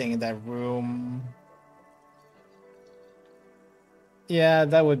hottie's staying in that room? Yeah,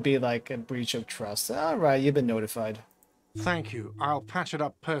 that would be like a breach of trust. Alright, you've been notified. Thank you. I'll patch it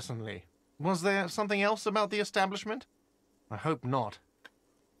up personally. Was there something else about the establishment? I hope not.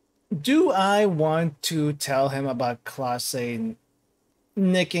 Do I want to tell him about Class A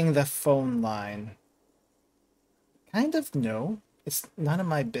nicking the phone line? Kind of no. It's none of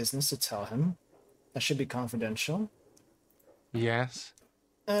my business to tell him. That should be confidential. Yes?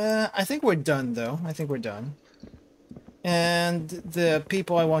 I think we're done, though. I think we're done. And the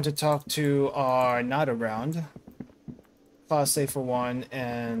people I want to talk to are not around. Class A for one,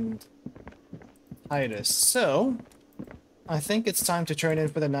 and Titus. So, I think it's time to turn in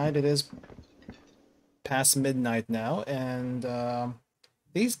for the night. It is past midnight now, and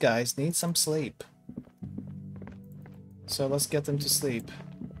these guys need some sleep. So let's get them to sleep.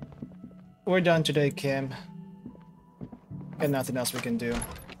 We're done today, Kim. Got nothing else we can do.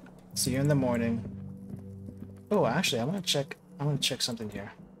 See you in the morning. Oh, actually, I want to check something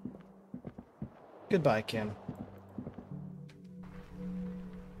here. Goodbye, Kim.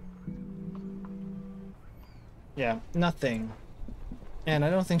 Yeah, nothing. And I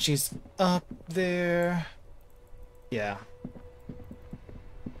don't think she's up there. Yeah.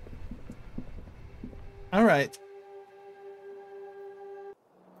 Alright.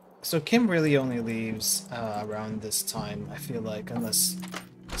 So Kim really only leaves around this time, I feel like, unless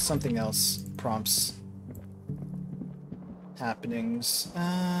something else prompts happenings.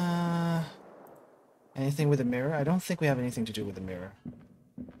 Anything with a mirror? I don't think we have anything to do with the mirror.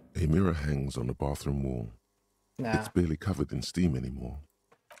 A mirror hangs on the bathroom wall. Nah. It's barely covered in steam anymore.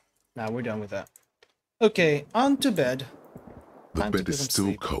 Nah, we're done with that. Okay, on to bed. The Time to bed get is some still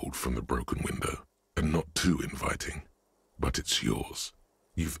sleep. cold from the broken window, and not too inviting. But it's yours.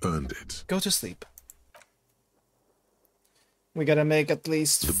 You've earned it. Go to sleep. We gotta make at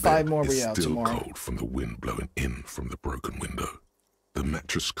least The 5 bed more is real still tomorrow. cold from the wind blowing in from the broken window. The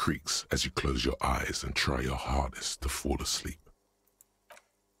mattress creaks as you close your eyes and try your hardest to fall asleep.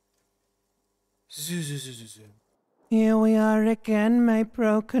 Here we are again, my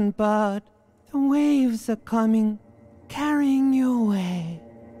broken bud. The waves are coming, carrying you away.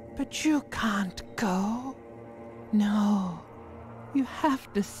 But you can't go. No, you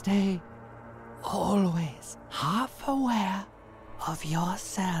have to stay. Always half aware of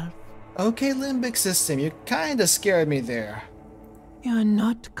yourself. Okay, limbic system, you kinda scared me there. You're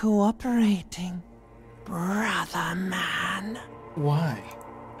not cooperating, brother man. Why?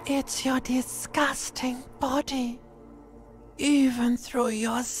 It's your disgusting body. Even through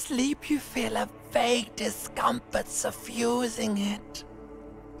your sleep, you feel a vague discomfort suffusing it.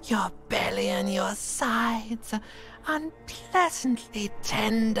 Your belly and your sides are unpleasantly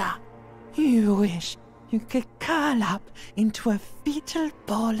tender. You wish you could curl up into a fetal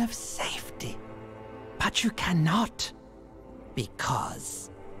ball of safety. But you cannot,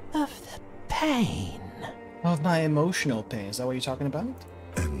 because of the pain. Of my emotional pain, is that what you're talking about?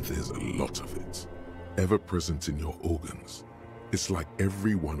 And there's a lot of it, ever present in your organs. It's like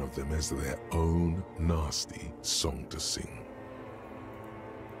every one of them has their own nasty song to sing.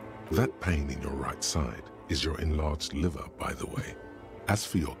 That pain in your right side is your enlarged liver, by the way. As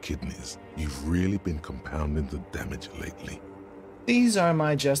for your kidneys, you've really been compounding the damage lately. These are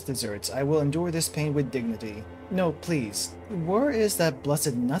my just desserts. I will endure this pain with dignity. No, please. Where is that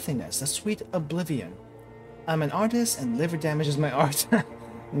blessed nothingness, the sweet oblivion? I'm an artist and liver damage is my art.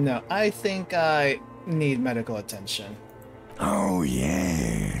 No, I think I need medical attention. Oh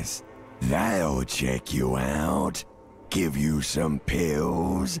yes, they'll check you out, give you some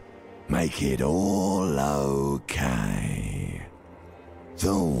pills, make it all okay.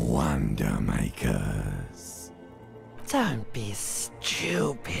 The Wonder Makers. Don't be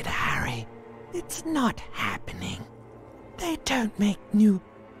stupid, Harry. It's not happening. They don't make new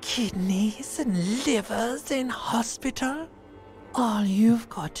kidneys and livers in hospital. All you've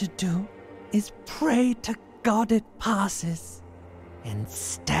got to do is pray to God it passes and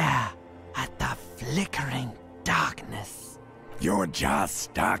stare at the flickering darkness. You're just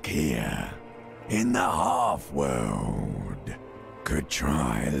stuck here, in the half-world. Could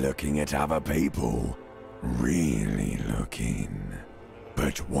try looking at other people, really looking.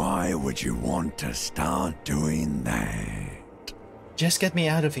 But why would you want to start doing that? Just get me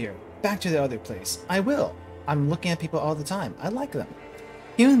out of here. Back to the other place. I will. I'm looking at people all the time. I like them.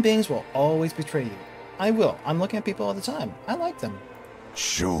 Human beings will always betray you. I will. I'm looking at people all the time. I like them.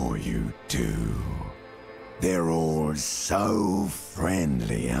 Sure you do. They're all so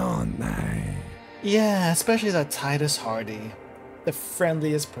friendly, aren't they? Yeah, especially that Titus Hardy. The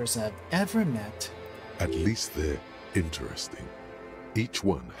friendliest person I've ever met. At least they're interesting. Each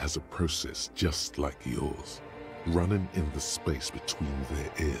one has a process just like yours, running in the space between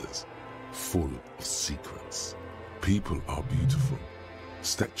their ears, full of secrets. People are beautiful,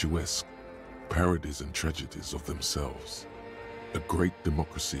 statuesque, parodies and tragedies of themselves. A great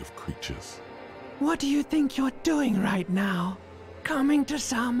democracy of creatures. What do you think you're doing right now? Coming to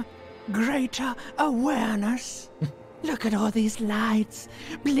some greater awareness? Look at all these lights,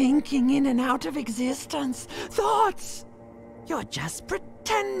 blinking in and out of existence. Thoughts! You're just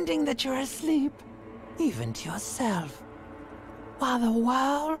pretending that you're asleep, even to yourself, while the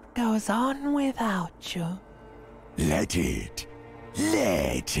world goes on without you. Let it.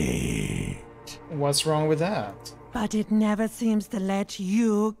 Let it. What's wrong with that? But it never seems to let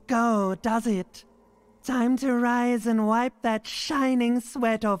you go, does it? Time to rise and wipe that shining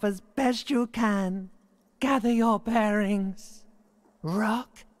sweat off as best you can. Gather your bearings.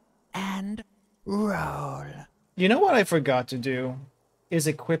 Rock and roll. You know what I forgot to do? Is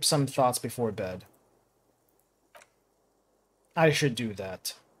equip some thoughts before bed. I should do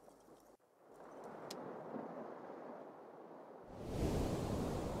that.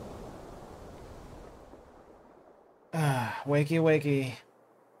 Wakey wakey.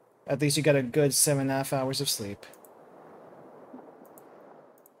 At least you got a good 7.5 hours of sleep.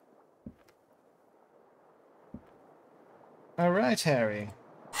 Alright, Harry.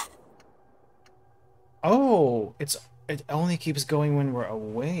 Oh, it only keeps going when we're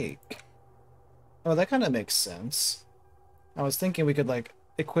awake. Oh, that kind of makes sense. I was thinking we could, like,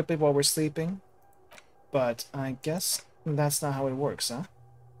 equip it while we're sleeping. But I guess that's not how it works, huh?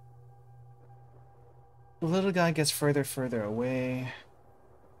 Little guy gets further away.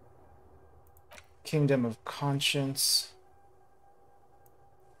 Kingdom of Conscience.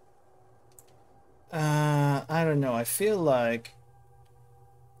 I don't know. I feel like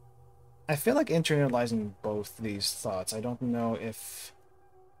internalizing both these thoughts. I don't know if...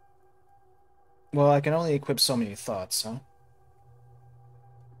 Well, I can only equip so many thoughts, huh?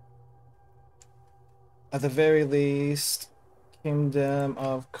 At the very least, Kingdom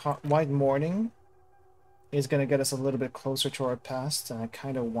of White Morning is going to get us a little bit closer to our past, and I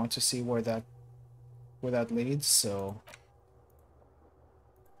kind of want to see where that leads, so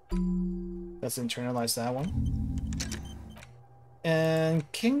let's internalize that one. And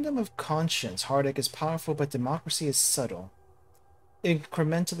Kingdom of Conscience. Heartache is powerful, but democracy is subtle.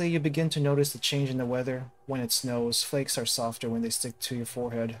 Incrementally, you begin to notice the change in the weather. When it snows, flakes are softer when they stick to your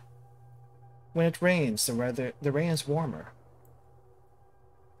forehead. When it rains, the rain is warmer.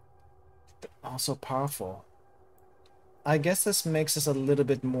 But also powerful. I guess this makes us a little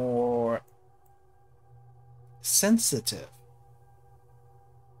bit more sensitive.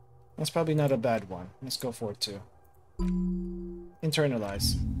 That's probably not a bad one. Let's go for it too.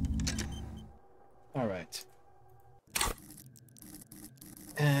 Internalize. Alright.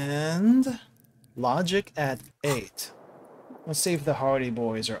 And logic at 8. Let's see if the Hardy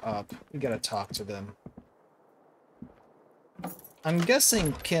Boys are up. We gotta talk to them. I'm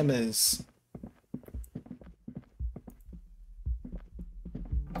guessing Kim is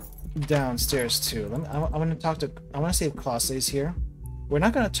downstairs too. I want to talk to. I want to see if Klasse is here. We're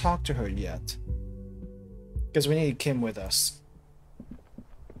not gonna talk to her yet because we need Kim with us.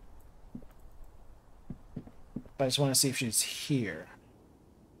 But I just want to see if she's here.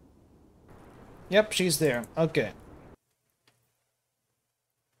 Yep, she's there. Okay.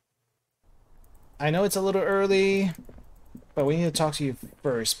 I know it's a little early, but we need to talk to you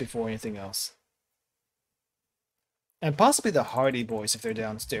first before anything else. And possibly the Hardy Boys if they're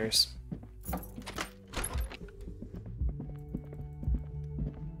downstairs.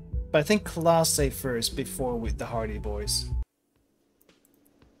 But I think Klasse first before with the Hardy Boys.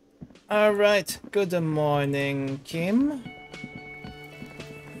 Alright, good morning, Kim.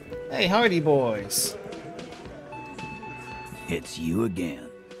 Hey, Hardy Boys. It's you again.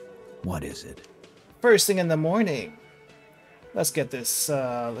 What is it? First thing in the morning. Let's get this,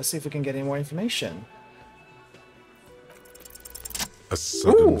 let's see if we can get any more information. A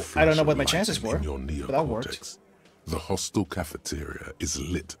sudden Ooh, I don't know what my flash of chances light were, in your but that worked. neocortex. The hostel cafeteria is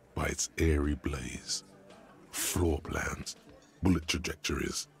lit by its airy blaze. Floor plans, bullet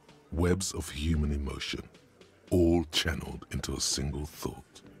trajectories, webs of human emotion, all channeled into a single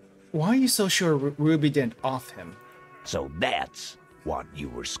thought. Why are you so sure Ruby didn't off him? So that's what you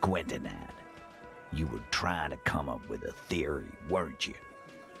were squinting at. You were trying to come up with a theory, weren't you?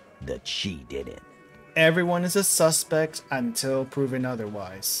 That she did it. Everyone is a suspect until proven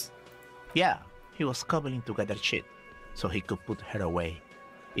otherwise. Yeah, he was cobbling together shit so he could put her away.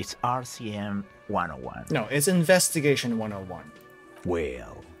 It's RCM 101. No, it's Investigation 101.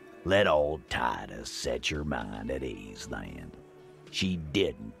 Well, let old Titus set your mind at ease then. She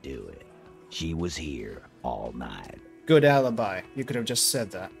didn't do it. She was here all night. Good alibi. You could have just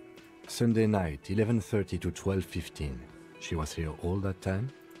said that. Sunday night, 11:30 to 12:15. She was here all that time?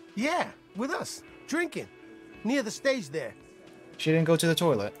 Yeah, with us, drinking, near the stage there. She didn't go to the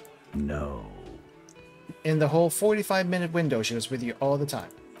toilet? No. In the whole 45-minute window, she was with you all the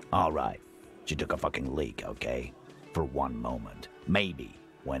time. All right. She took a fucking leak, okay? For one moment. Maybe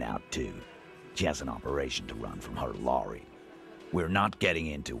went out too. She has an operation to run from her lorry. We're not getting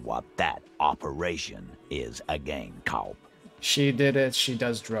into what that operation is again, Cope. She did it. She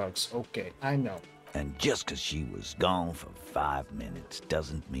does drugs. Okay, I know. And just because she was gone for 5 minutes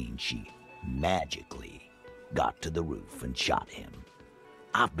doesn't mean she magically got to the roof and shot him.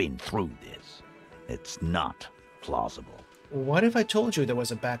 I've been through this. It's not plausible. What if I told you there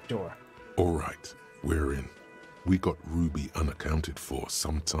was a back door? All right, we're in. We got Ruby unaccounted for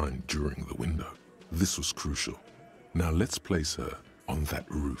sometime during the window. This was crucial. Now let's place her on that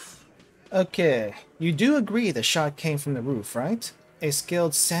roof. Okay, you do agree the shot came from the roof, right? A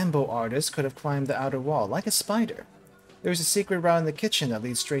skilled Sambo artist could have climbed the outer wall like a spider. There's a secret route in the kitchen that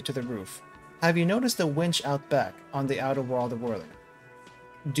leads straight to the roof. Have you noticed the winch out back on the outer wall of the whirling?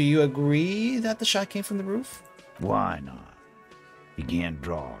 Do you agree that the shot came from the roof? Why not? You can't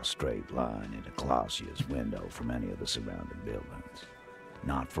draw a straight line into Clausia's window from any of the surrounding buildings.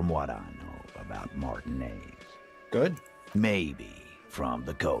 Not from what I know about Martinez. Good. Maybe from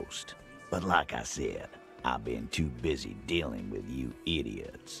the coast. But like I said, I've been too busy dealing with you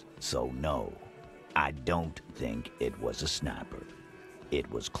idiots. So no, I don't think it was a sniper. It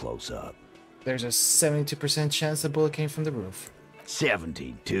was close up. There's a 72% chance the bullet came from the roof.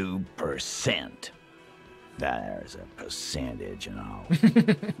 72%. There's a percentage and all.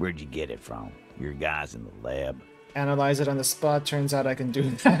 Where'd you get it from? Your guys in the lab? Analyze it on the spot. Turns out I can do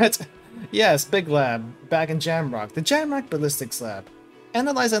that. Yes, big lab. Back in Jamrock. The Jamrock Ballistics Lab.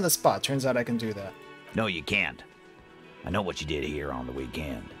 Analyze on the spot. Turns out I can do that. No, you can't. I know what you did here on the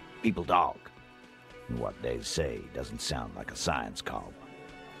weekend. People talk. And what they say doesn't sound like a science call.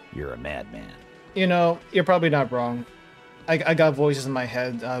 You're a madman. You know, you're probably not wrong. I got voices in my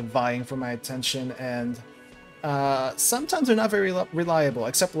head vying for my attention, and sometimes they're not very reliable,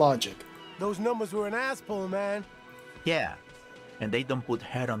 except logic. Those numbers were an asshole, man. Yeah, and they don't put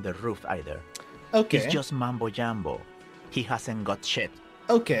hair on the roof either. Okay. It's just mambo jumbo. He hasn't got shit.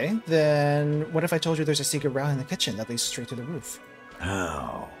 Okay, then what if I told you there's a secret route in the kitchen that leads straight to the roof?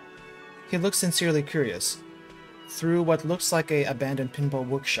 Oh. He looks sincerely curious. Through what looks like a abandoned pinball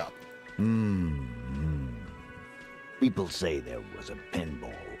workshop. People say there was a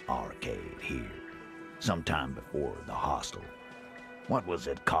pinball arcade here, sometime before the hostel. What was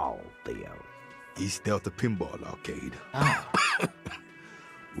it called, Theo? East Delta Pinball Arcade.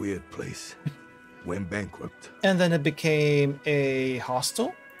 Weird place. Went bankrupt. And then it became a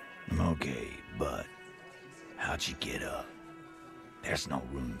hostel? Okay, but how'd you get up? There's no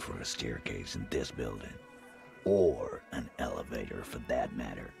room for a staircase in this building. Or an elevator, for that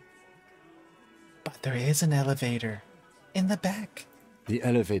matter. But there is an elevator. In the back. The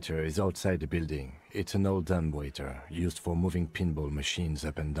elevator is outside the building. It's an old dumbwaiter used for moving pinball machines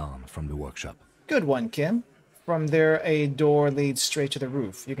up and down from the workshop. Good one, Kim. From there, a door leads straight to the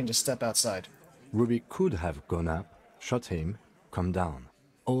roof. You can just step outside. Ruby could have gone up, shot him, come down.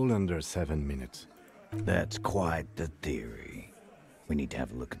 All under 7 minutes. That's quite the theory. We need to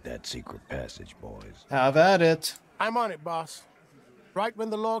have a look at that secret passage, boys. Have at it. I'm on it, boss. Right when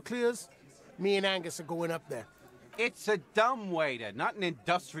the law clears, me and Angus are going up there. It's a dumbwaiter, not an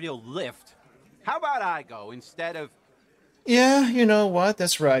industrial lift. How about I go instead of... Yeah, you know what?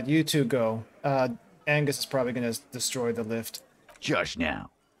 That's right. You two go. Angus is probably going to destroy the lift. Just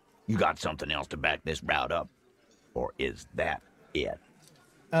now. You got something else to back this route up? Or is that it?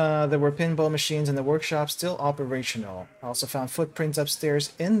 There were pinball machines in the workshop still operational. I also found footprints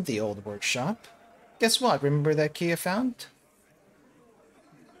upstairs in the old workshop. Guess what? Remember that key I found?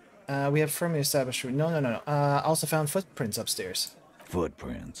 We have firmly established... No. I also found footprints upstairs.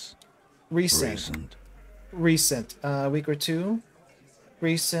 Footprints? Recent. A week or two.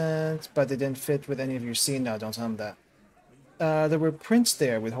 Recent, but they didn't fit with any of your scene now. Don't tell them that. There were prints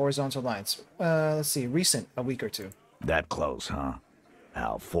there with horizontal lines. Let's see. Recent, a week or two. That close, huh?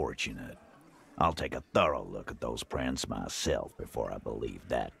 How fortunate. I'll take a thorough look at those prints myself before I believe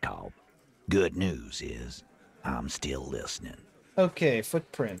that call. Good news is, I'm still listening. Okay,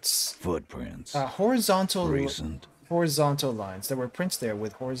 footprints. Footprints. Horizontal... Recent. Horizontal lines. There were prints there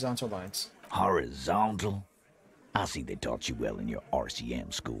with horizontal lines. Horizontal? I see they taught you well in your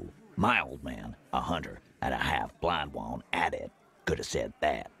RCM school. My old man, a hunter, and a half-blind one at it, could have said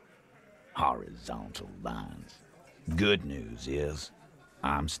that. Horizontal lines. Good news is,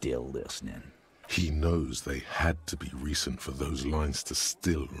 I'm still listening. He knows they had to be recent for those lines to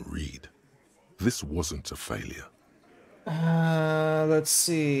still read. This wasn't a failure. Let's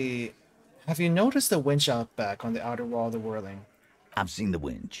see. Have you noticed the winch out back on the outer wall of the whirling? I've seen the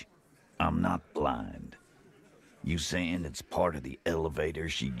winch. I'm not blind. You saying it's part of the elevator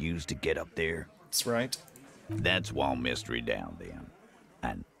she used to get up there? That's right. That's one mystery down then.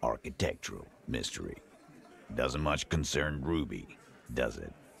 An architectural mystery. Doesn't much concern Ruby, does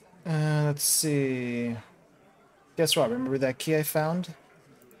it? Let's see. Guess what? Remember that key I found?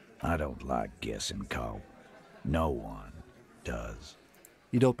 I don't like guessing, Cole. No one does.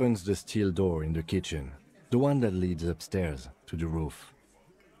 It opens the steel door in the kitchen, the one that leads upstairs to the roof.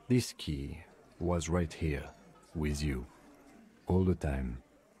 This key was right here, with you, all the time.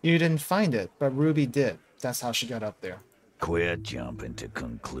 You didn't find it, but Ruby did. That's how she got up there. Quit jumping to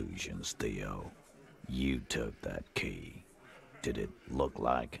conclusions, Theo. You took that key. Did it look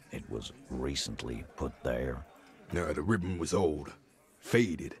like it was recently put there? No, the ribbon was old,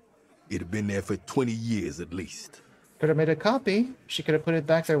 faded. It'd been there for 20 years at least. Could have made a copy. She could have put it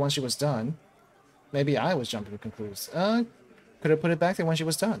back there once she was done. Maybe I was jumping to conclusions. Could have put it back there when she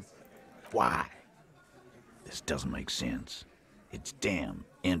was done. Why? This doesn't make sense. It's damn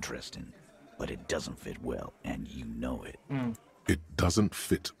interesting, but it doesn't fit well, and you know it. It doesn't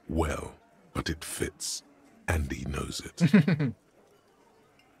fit well, but it fits, and he knows it.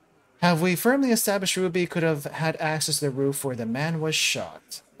 Have we firmly established Ruby could have had access to the roof where the man was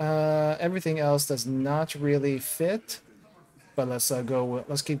shot? Everything else does not really fit, but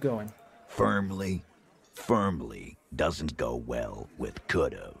let's keep going. Firmly doesn't go well with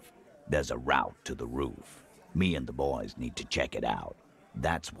could've. There's a route to the roof. Me and the boys need to check it out.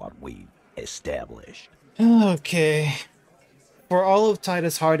 That's what we've established. Okay. For all of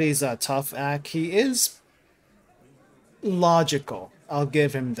Titus Hardy's tough act, he is logical. I'll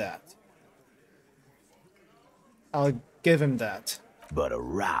give him that. I'll give him that. But a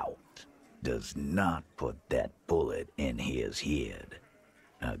route does not put that bullet in his head.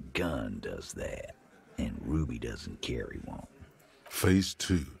 A gun does that, and Ruby doesn't carry one. Phase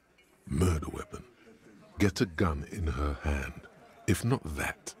 2. Murder weapon. Get a gun in her hand. If not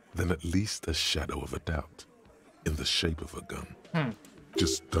that, then at least a shadow of a doubt. In the shape of a gun.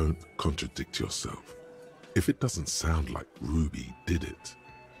 Just don't contradict yourself. If it doesn't sound like Ruby did it,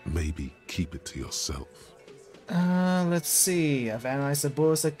 maybe keep it to yourself. Let's see. I've analyzed the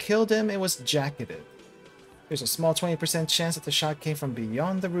bullets that killed him. It was jacketed. There's a small 20% chance that the shot came from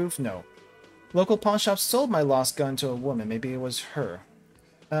beyond the roof. No. Local pawn shop sold my lost gun to a woman. Maybe it was her.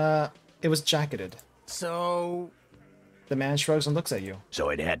 It was jacketed. So... The man shrugs and looks at you. So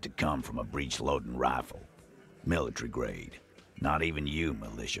it had to come from a breech-loading rifle. Military grade. Not even you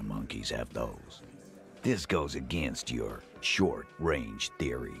militia monkeys have those. This goes against your short-range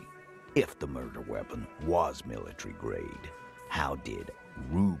theory. If the murder weapon was military grade, how did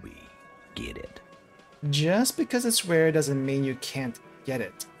Ruby get it? Just because it's rare doesn't mean you can't get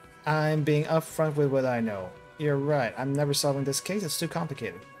it. I'm being upfront with what I know. You're right, I'm never solving this case, it's too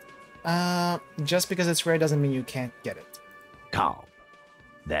complicated. Just because it's rare doesn't mean you can't get it. Calm.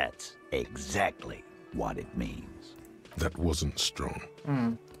 That's exactly what it means. That wasn't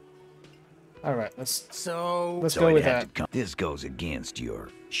strong. Alright, let's So go with that. This goes against your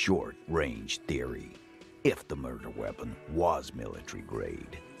short-range theory. If the murder weapon was military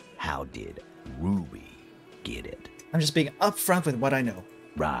grade, how did Ruby get it? I'm just being upfront with what I know.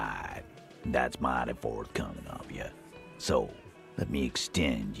 Right. That's mighty forthcoming of you. So, let me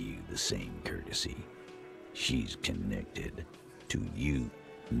extend you the same courtesy. She's connected to you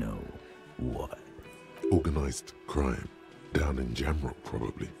know what. Organized crime. Down in Jamrock,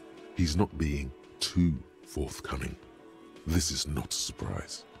 probably. He's not being too forthcoming. This is not a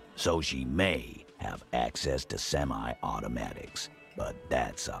surprise. So she may have access to semi-automatics, but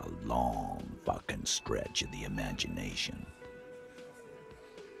that's a long fucking stretch of the imagination.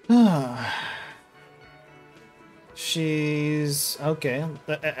 She's... okay.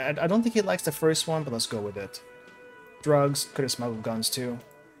 I don't think he likes the first one, but let's go with it. Drugs, could have smuggled guns too.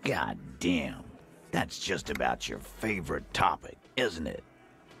 God damn. That's just about your favorite topic, isn't it?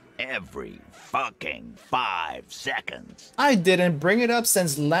 Every fucking 5 seconds. I didn't bring it up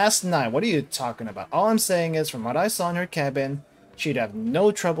since last night. What are you talking about? All I'm saying is, from what I saw in her cabin, she'd have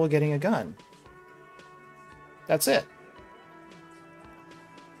no trouble getting a gun. That's it.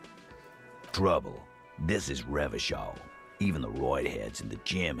 Trouble. This is Revachol. Even the roid heads in the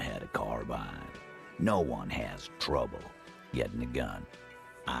gym had a carbine. No one has trouble getting a gun.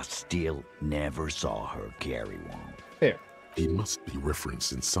 I still never saw her carry one. Fair. He must be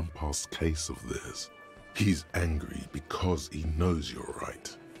referencing some past case of theirs. He's angry because he knows you're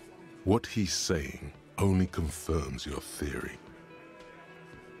right. What he's saying only confirms your theory.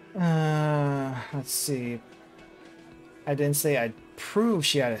 Let's see. I didn't say I'd prove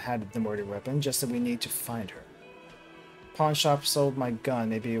she had the murder weapon, just that we need to find her. Pawn shop sold my gun,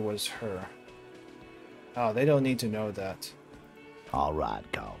 maybe it was her. Oh, they don't need to know that. All right,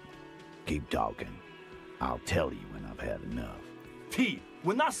 Carl. Keep talking. I'll tell you when I've had enough. Pete,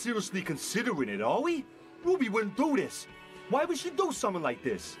 we're not seriously considering it, are we? Ruby wouldn't do this. Why would she do something like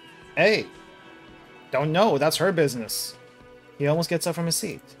this? Hey, don't know. That's her business. He almost gets up from his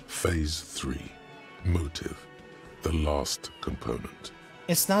seat. Phase 3. Motive. The last component.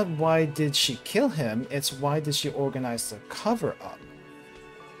 It's not why did she kill him, it's why did she organize the cover-up.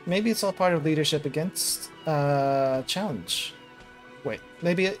 Maybe it's all part of leadership against challenge. Wait,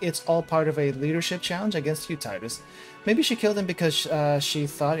 maybe it's all part of a leadership challenge against you, Titus. Maybe she killed him because she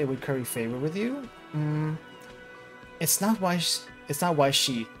thought it would curry favor with you. It's not why.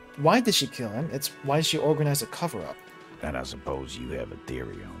 Why did she kill him? It's why she organized a cover-up. And I suppose you have a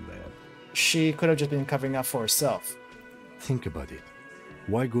theory on that. She could have just been covering up for herself. Think about it.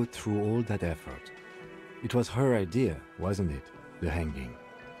 Why go through all that effort? It was her idea, wasn't it? The hanging.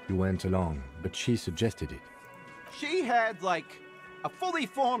 You went along, but she suggested it. She had, like, a fully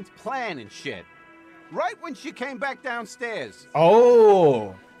formed plan and shit. Right when she came back downstairs.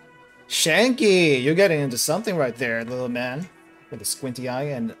 Oh! Shanky! You're getting into something right there, little man. With a squinty eye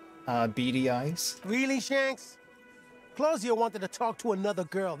and beady eyes. Really, Shanks? Claudio wanted to talk to another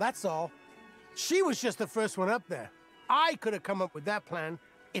girl, that's all. She was just the first one up there. I could have come up with that plan.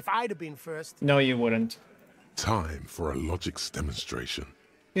 If I'd have been first. No, you wouldn't. Time for a logics demonstration.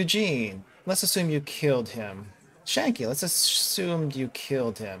 Eugene, let's assume you killed him. Shanky, let's assume you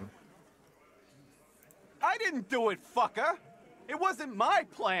killed him. I didn't do it, fucker. It wasn't my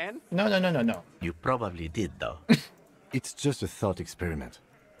plan. No. You probably did, though. It's just a thought experiment.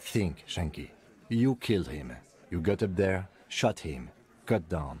 Think, Shanky. You killed him. You got up there, shot him, cut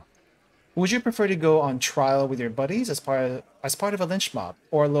down. Would you prefer to go on trial with your buddies as part of a lynch mob,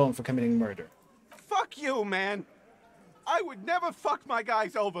 or alone for committing murder? Fuck you, man. I would never fuck my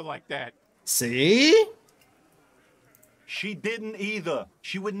guys over like that. See? She didn't either.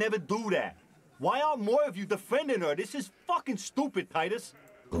 She would never do that. Why aren't more of you defending her? This is fucking stupid, Titus.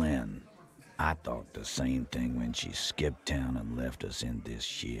 Glenn, I thought the same thing when she skipped town and left us in this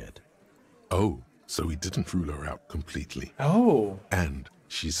shit. Oh, so he didn't rule her out completely. Oh. And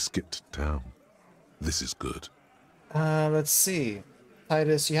she skipped town. This is good. Let's see.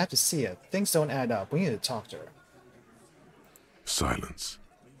 Titus, you have to see it. Things don't add up. We need to talk to her. Silence.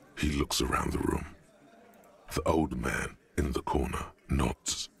 He looks around the room. The old man in the corner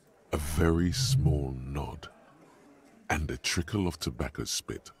nods. A very small nod. And a trickle of tobacco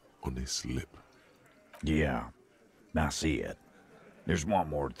spit on his lip. Yeah, I see it. There's one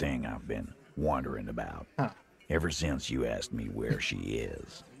more thing I've been wondering about. Ever since you asked me where she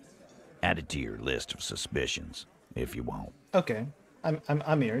is. Add it to your list of suspicions, if you want. Okay,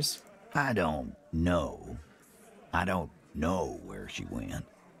 I'm ears. I don't know. I don't know where she went.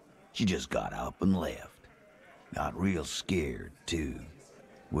 She just got up and left. Got real scared, too.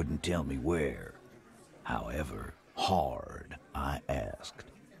 Wouldn't tell me where. However hard I asked.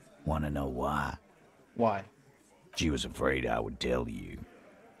 Want to know why? Why? She was afraid I would tell you.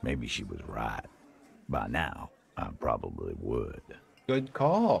 Maybe she was right. By now, I probably would. Good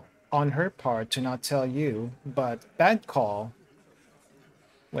call on her part to not tell you, but bad call.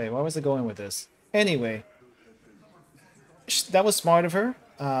 Wait, where was I going with this? Anyway, that was smart of her,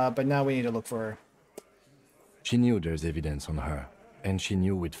 but now we need to look for her. She knew there's evidence on her, and she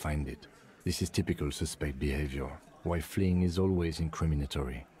knew we'd find it. This is typical suspect behavior, why fleeing is always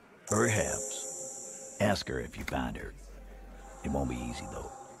incriminatory. Perhaps. Ask her if you find her. It won't be easy,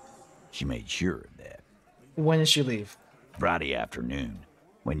 though. She made sure of that. When did she leave? Friday afternoon,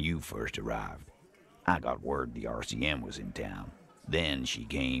 when you first arrived. I got word the RCM was in town. Then she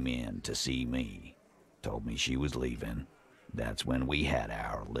came in to see me. Told me she was leaving. That's when we had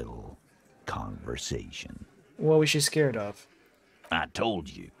our little conversation. What was she scared of? I told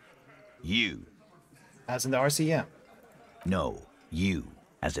you. You. As in the RCM? No, you.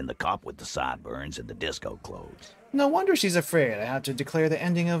 As in the cop with the sideburns and the disco clothes. No wonder she's afraid I have to declare the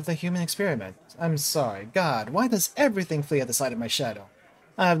ending of the human experiment. I'm sorry. God, why does everything flee at the sight of my shadow?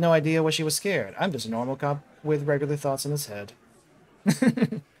 I have no idea why she was scared. I'm just a normal cop with regular thoughts in his head.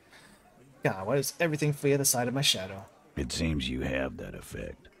 God, why does everything flee at the sight of my shadow? It seems you have that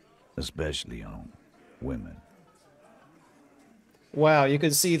effect. Especially on women. Wow, you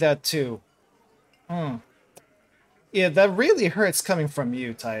could see that too. Yeah, that really hurts coming from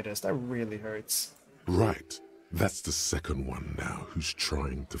you, Titus. That really hurts. Right. That's the second one now who's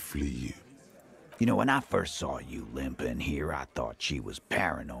trying to flee you. You know, when I first saw you limping here, I thought she was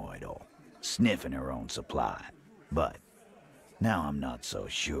paranoid or sniffing her own supply. But now I'm not so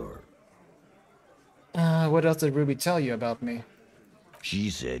sure. What else did Ruby tell you about me? She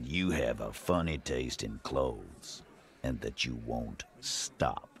said you have a funny taste in clothes, and that you won't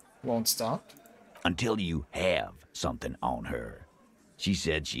stop. Won't stop? Until you have something on her. She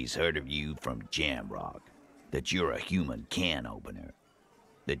said she's heard of you from Jamrock, that you're a human can opener,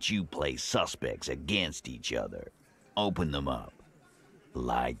 that you play suspects against each other, open them up,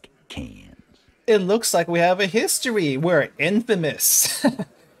 like cans. It looks like we have a history. We're infamous.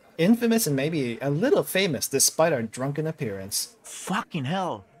 Infamous and maybe a little famous despite our drunken appearance. Fucking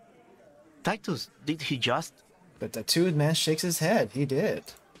hell. Titus, did he just... The tattooed man shakes his head. He did.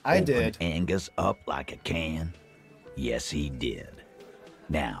 I did. Angus up like a can? Yes, he did.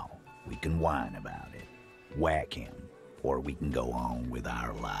 Now, we can whine about it, whack him, or we can go on with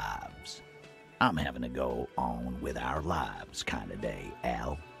our lives. I'm having a go on with our lives kind of day,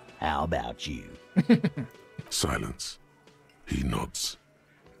 Al. How about you? Silence. He nods.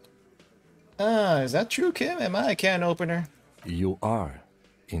 Is that true, Kim? Am I a can opener? You are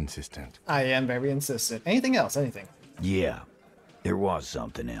insistent. I am very insistent. Anything else? Anything? Yeah, there was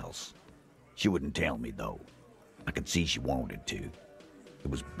something else. She wouldn't tell me, though. I could see she wanted to. It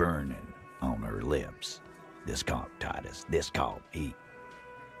was burning on her lips. This caught Titus. This caught he.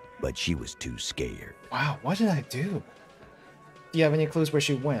 But she was too scared. Wow, what did I do? Do you have any clues where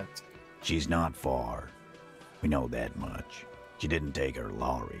she went? She's not far. We know that much. She didn't take her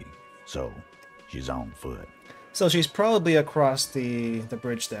lorry, so she's on foot. So she's probably across the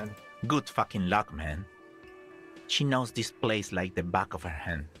bridge then. Good fucking luck, man. She knows this place like the back of her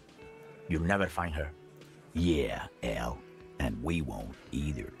hand. You'll never find her. Yeah, Al, and we won't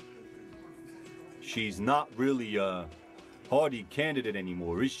either. She's not really a hardy candidate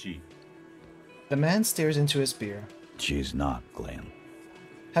anymore, is she? The man stares into his beer. She's not, Glenn.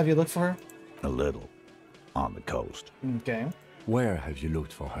 Have you looked for her? A little. On the coast. Okay. Where have you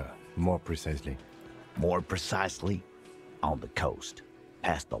looked for her, more precisely? More precisely, on the coast,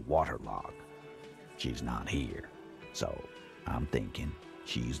 past the waterlock. She's not here, so I'm thinking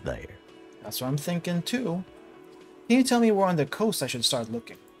she's there. That's what I'm thinking too. Can you tell me where on the coast I should start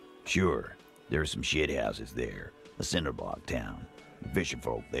looking? Sure, there's some shit houses there, a cinder block town.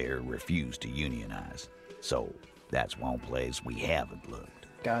 Fisherfolk there refuse to unionize, so that's one place we haven't looked.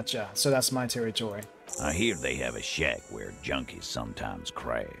 Gotcha, so that's my territory. I hear they have a shack where junkies sometimes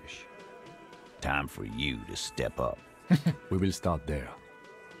crash. Time for you to step up. We will start there.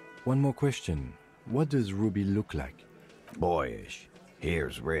 One more question. What does Ruby look like? Boyish.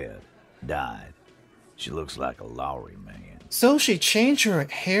 Hair's red. Dyed. She looks like a lorry man. So she changed her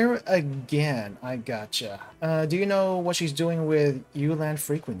hair again. I gotcha. Do you know what she's doing with Uland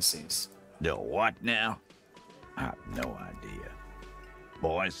frequencies? The what now? I have no idea.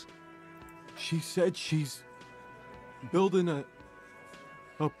 Boys? She said she's building a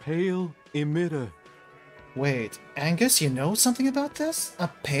pale emitter. Wait, Angus, you know something about this? A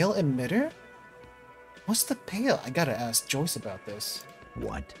pale emitter? What's the pale? I gotta ask Joyce about this.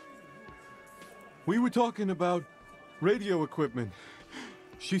 What? We were talking about radio equipment.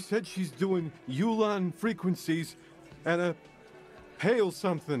 She said she's doing Ulan frequencies and a pale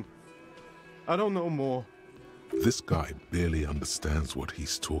something. I don't know more. This guy barely understands what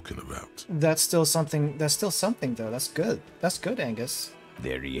he's talking about. That's still something though. That's good. That's good, Angus.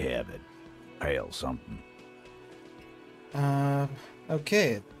 There you have it. Pale something.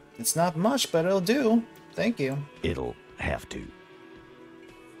 Okay. It's not much, but it'll do. Thank you. It'll have to.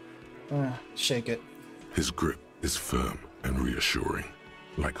 Shake it. His grip is firm and reassuring,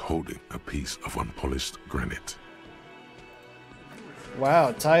 like holding a piece of unpolished granite.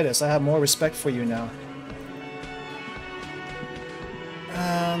 Wow, Titus, I have more respect for you now.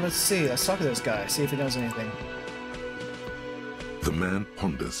 Let's see. Let's talk to this guy, see if he knows anything. The man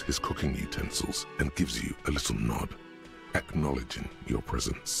ponders his cooking utensils and gives you a little nod, acknowledging your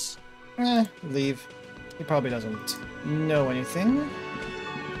presence. Leave. He probably doesn't know anything.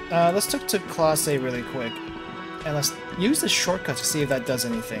 Let's talk to Class A really quick. And let's use the shortcut to see if that does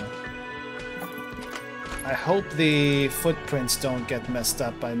anything. I hope the footprints don't get messed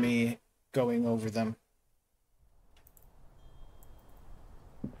up by me going over them.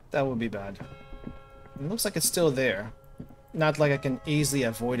 That would be bad. It looks like it's still there. Not like I can easily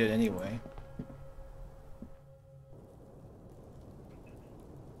avoid it anyway.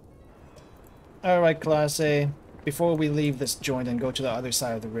 Alright, Class A. Before we leave this joint and go to the other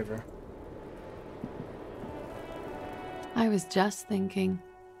side of the river. I was just thinking,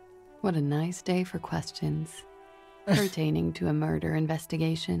 what a nice day for questions pertaining to a murder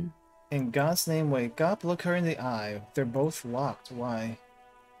investigation. In God's name, wake up, look her in the eye. They're both locked. Why?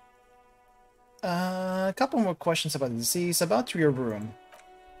 A couple more questions about the disease. About to your room.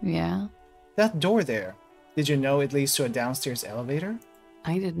 Yeah? That door there. Did you know it leads to a downstairs elevator?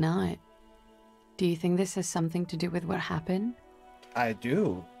 I did not. Do you think this has something to do with what happened? I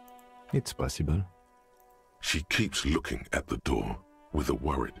do. It's possible. She keeps looking at the door with a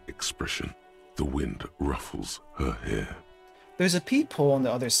worried expression. The wind ruffles her hair. There's a peephole on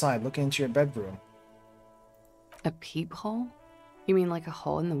the other side looking into your bedroom. A peephole? You mean like a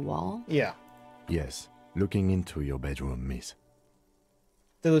hole in the wall? Yeah. Yes, looking into your bedroom, miss.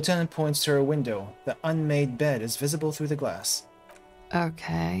 The lieutenant points to her window. The unmade bed is visible through the glass.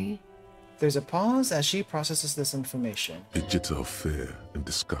 Okay. There's a pause as she processes this information. A jitter of fear and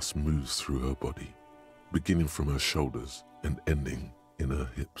disgust moves through her body, beginning from her shoulders and ending in her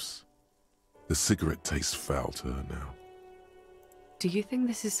hips. The cigarette tastes foul to her now. Do you think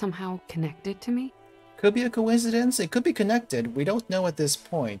this is somehow connected to me? Could be a coincidence. It could be connected. We don't know at this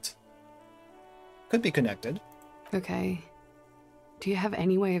point. Could be connected. Okay. Do you have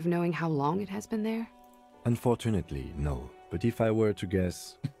any way of knowing how long it has been there? Unfortunately, no. But if I were to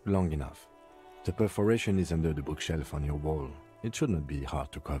guess, long enough. The perforation is under the bookshelf on your wall. It should not be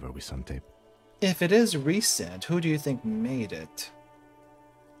hard to cover with some tape. If it is recent, who do you think made it?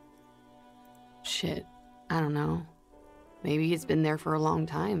 Shit. I don't know. Maybe it's been there for a long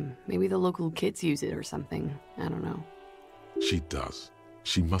time. Maybe the local kids use it or something. I don't know. She does.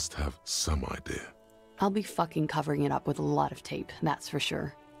 She must have some idea. I'll be fucking covering it up with a lot of tape, that's for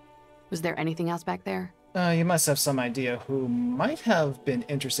sure. Was there anything else back there? You must have some idea who might have been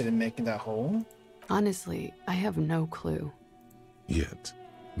interested in making that hole. Honestly, I have no clue. Yet,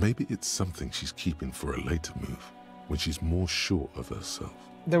 maybe it's something she's keeping for a later move, when she's more sure of herself.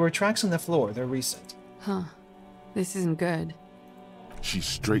 There were tracks on the floor, they're recent. Huh. This isn't good. She's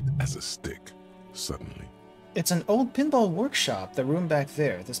straight as a stick, suddenly. It's an old pinball workshop, the room back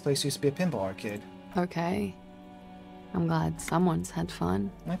there. This place used to be a pinball arcade. Okay. I'm glad someone's had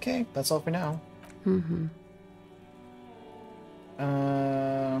fun. Okay, that's all for now. Mm-hmm.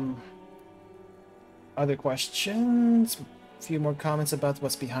 Other questions? A few more comments about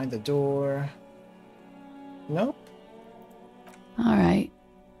what's behind the door. Nope. All right.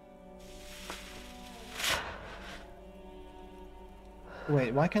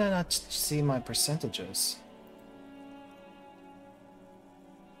 Wait, why can I not see my percentages?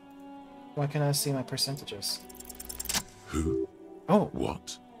 Why can't I see my percentages? Who? Oh.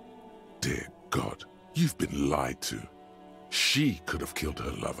 What? Dear God, you've been lied to. She could have killed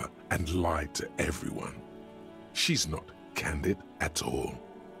her lover and lied to everyone. She's not candid at all.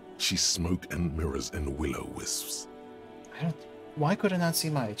 She's smoke and mirrors and willow-wisps. Why could I not see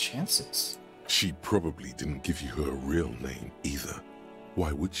my chances? She probably didn't give you her real name either.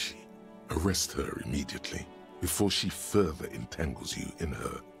 Why would she? Arrest her immediately, before she further entangles you in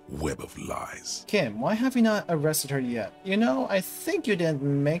her web of lies. Kim, why have you not arrested her yet? You know, I think you didn't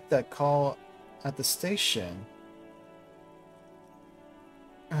make that call at the station.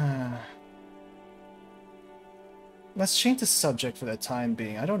 Let's change the subject for the time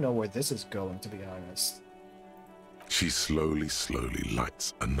being. I don't know where this is going, to be honest. She slowly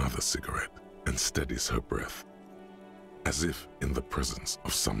lights another cigarette and steadies her breath, as if in the presence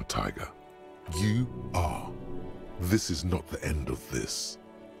of some tiger. You are. This is not the end of this.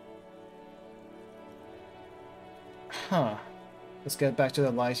 Huh. Let's get back to the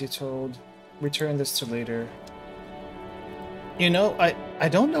lies you told. Return this to later. You know, I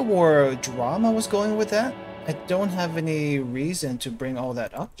don't know where drama was going with that. I don't have any reason to bring all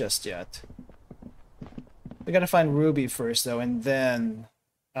that up just yet. We gotta find Ruby first, though, and then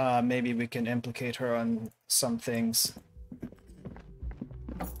maybe we can implicate her on some things.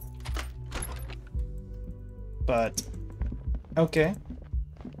 But, okay.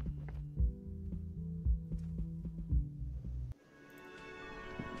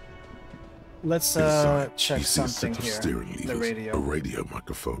 Let's check something here. The radio. A radio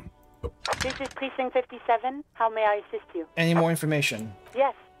microphone. This is Precinct 57. How may I assist you? Any more information?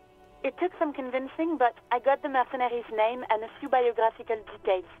 Yes. It took some convincing, but I got the mercenary's name and a few biographical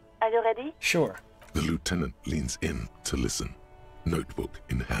details. Are you ready? Sure. The lieutenant leans in to listen, notebook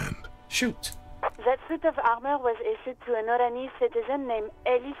in hand. Shoot. That suit of armor was issued to an Oranese citizen named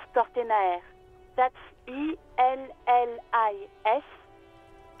Ellis Kortenaer. That's E-L-L-I-S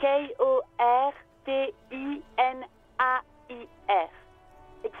K-O-R-T-E-N-A-I-R.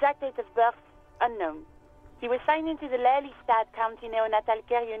 Exact date of birth, unknown. He was signed into the Lelystad County Neonatal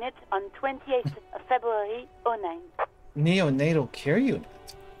Care Unit on 28th of February, 09. Neonatal Care Unit?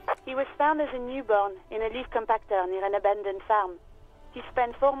 He was found as a newborn in a leaf compactor near an abandoned farm. He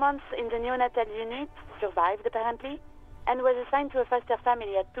spent 4 months in the neonatal unit, survived apparently, and was assigned to a foster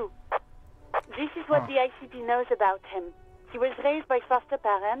family at 2. This is what the ICP knows about him. He was raised by foster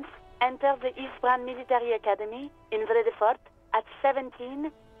parents, entered the Eastbrand Military Academy in Vredefort at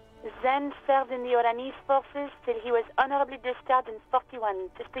 17, then served in the Oranese forces till he was honorably discharged in 41,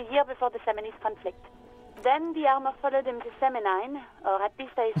 just a year before the Seminese conflict. Then the armor followed him to Seminine, or at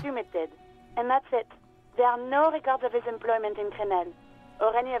least I assume it did. And that's it. There are no records of his employment in Crenel,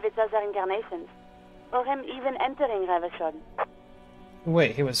 or any of its other incarnations, or him even entering Revachol.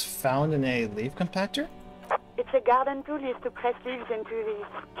 Wait, he was found in a leaf compactor? It's a garden tool used to press leaves into these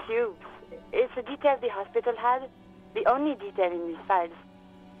cubes. It's a detail the hospital had, the only detail in these files.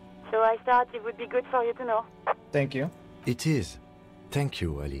 So I thought it would be good for you to know. Thank you. It is. Thank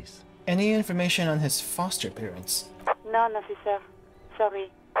you, Alice. Any information on his foster parents? None, officer. Sorry.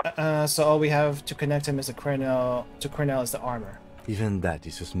 So all we have to connect him is to Crenel is the armor. Even that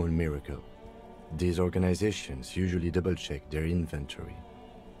is a small miracle. These organizations usually double-check their inventory.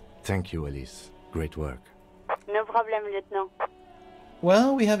 Thank you, Alice. Great work. No problem, Lieutenant.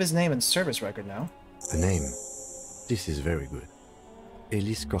 Well, we have his name and service record now. The name. This is very good.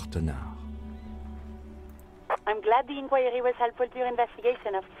 Ellis Kortenaer. I'm glad the inquiry was helpful to your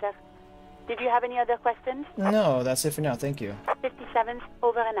investigation, officer. Did you have any other questions? No, that's it for now, thank you. 57th,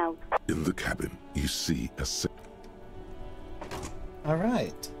 over and out. In the cabin, you see a...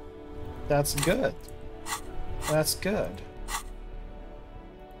 Alright. That's good. That's good.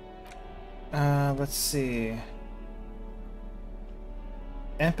 Let's see.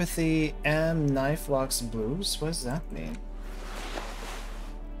 Empathy M Knife Locks Blues? What does that mean?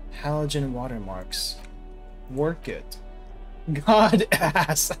 Halogen watermarks. Work it. God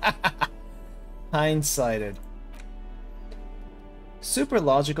ass. Hindsighted. Super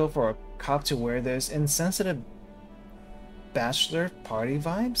logical for a cop to wear this. Insensitive bachelor party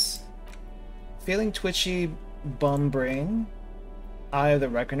vibes? Feeling twitchy bum brain. Eye of the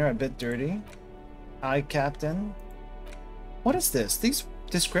Reckoner, a bit dirty. Eye Captain. What is this? These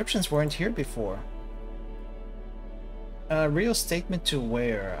descriptions weren't here before. Real statement to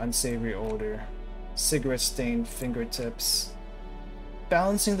wear. Unsavory odor. Cigarette stained fingertips.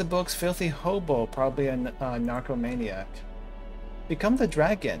 Balancing the books. Filthy hobo. Probably a narcomaniac. Become the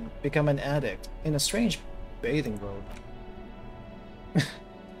dragon. Become an addict. In a strange bathing robe.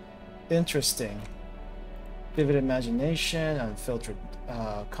 Interesting. Vivid imagination. Unfiltered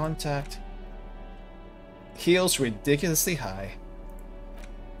contact. Heels ridiculously high.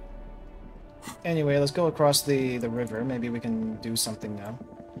 Anyway, let's go across the river. Maybe we can do something now.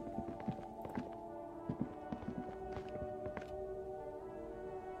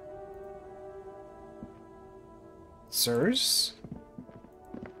 Sirs?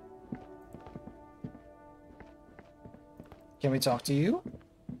 Can we talk to you?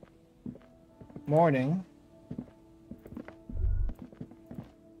 Morning.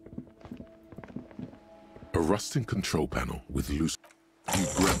 A rusting control panel with loose... You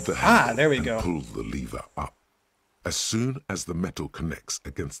grab the handle there we and go. pull the lever up. As soon as the metal connects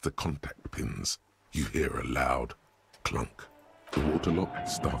against the contact pins, you hear a loud clunk. The water lock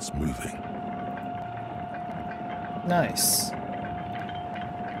starts moving. Nice.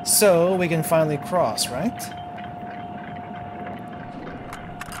 So we can finally cross, right?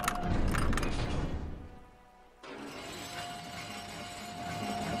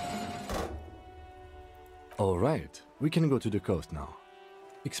 Alright, we can go to the coast now.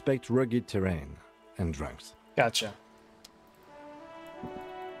 Expect rugged terrain and drunks. Gotcha.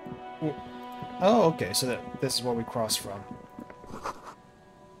 Oh, okay, so this is where we cross from.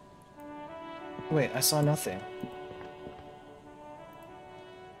 Wait, I saw nothing.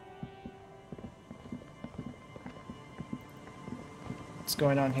 What's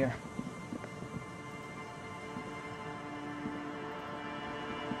going on here?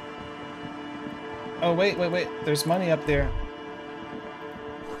 Oh, wait. There's money up there.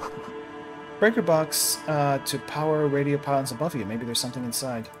 Breaker box to power radio pylons above you. Maybe there's something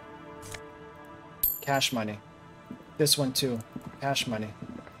inside. Cash money. This one too. Cash money.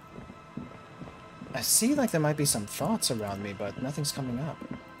 I see like there might be some thoughts around me, but nothing's coming up.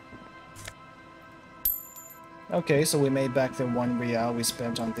 Okay, so we made back the 1 real we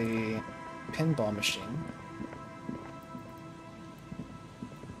spent on the pinball machine.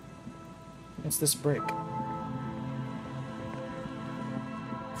 It's this brick.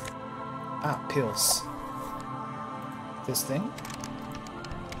 Ah, pills. This thing.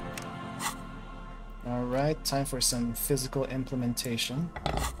 Alright, time for some physical implementation.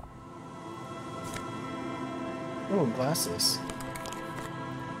 Oh, glasses.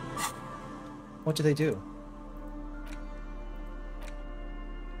 What do they do?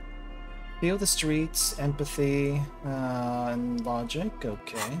 Feel the streets, empathy, and logic.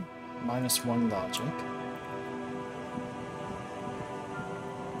 Okay. -1 logic.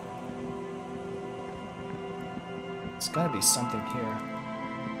 There's gotta be something here.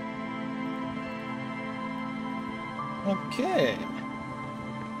 Okay.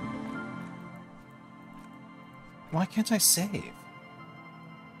 Why can't I save?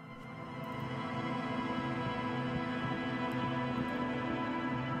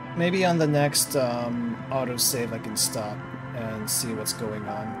 Maybe on the next autosave I can stop and see what's going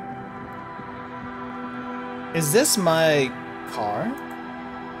on. Is this my car?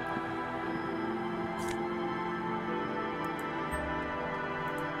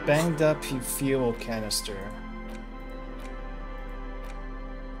 Banged up fuel canister.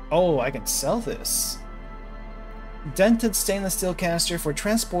 Oh, I can sell this. Dented stainless steel canister for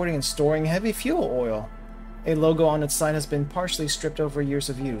transporting and storing heavy fuel oil. A logo on its side has been partially stripped over years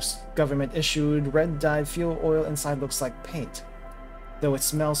of use. Government issued red dyed fuel oil inside looks like paint, though it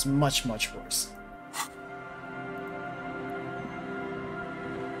smells much, much worse.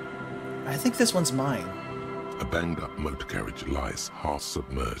 I think this one's mine. A banged-up motor carriage lies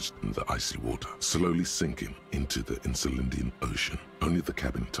half-submerged in the icy water, slowly sinking into the Insulindian Ocean. Only the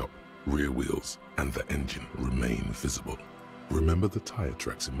cabin top, rear wheels, and the engine remain visible. Remember the tire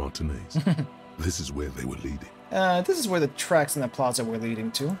tracks in Martinez? This is where they were leading. This is where the tracks in the plaza were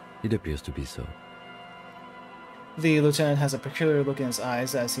leading to. It appears to be so. The lieutenant has a peculiar look in his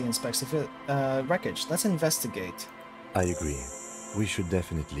eyes as he inspects the wreckage. Let's investigate. I agree. We should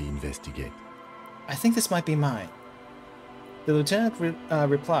definitely investigate. I think this might be mine. The lieutenant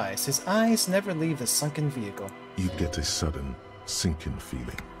replies, his eyes never leave the sunken vehicle. You get a sudden, sinking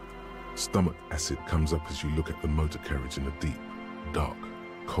feeling. Stomach acid comes up as you look at the motor carriage in the deep, dark,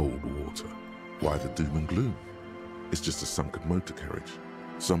 cold water. Why the doom and gloom? It's just a sunken motor carriage.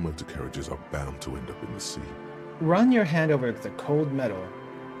 Some motor carriages are bound to end up in the sea. Run your hand over the cold metal.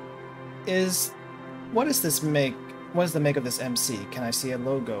 What is this make? What is the make of this MC? Can I see a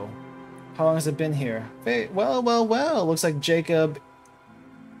logo? How long has it been here? Well. Looks like Jacob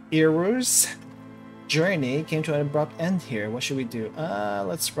Iru's journey came to an abrupt end here. What should we do?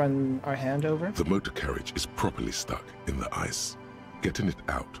 Let's run our hand over. The motor carriage is properly stuck in the ice. Getting it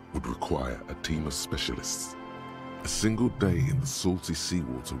out would require a team of specialists. A single day in the salty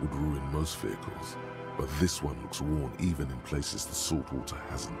seawater would ruin most vehicles, but this one looks worn even in places the salt water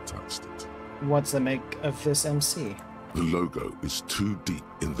hasn't touched it. What's the make of this MC? The logo is too deep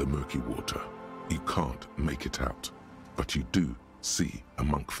in the murky water. You can't make it out, but you do see a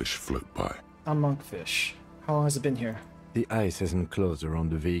monkfish float by. A monkfish. How long has it been here? The ice hasn't closed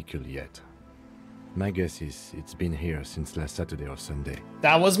around the vehicle yet. My guess is it's been here since last Saturday or Sunday.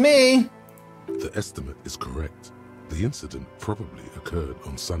 That was me! The estimate is correct. The incident probably occurred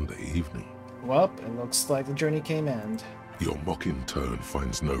on Sunday evening. Well, it looks like the journey came end. Your mocking tone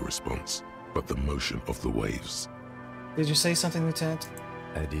finds no response, but the motion of the waves. Did you say something, Lieutenant?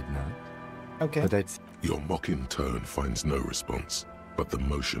 I did not. Okay. But Your mocking tone finds no response, but the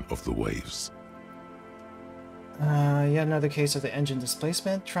motion of the waves. Yet another case of the engine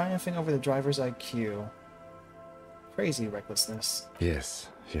displacement triumphing over the driver's IQ. Crazy recklessness. Yes.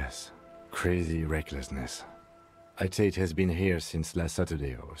 Crazy recklessness. I'd say it has been here since last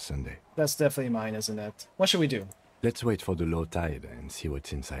Saturday or Sunday. That's definitely mine, isn't it? What should we do? Let's wait for the low tide and see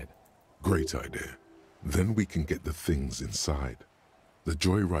what's inside. Great idea. Then we can get the things inside. The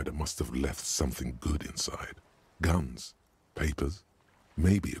joyrider must have left something good inside. Guns, papers,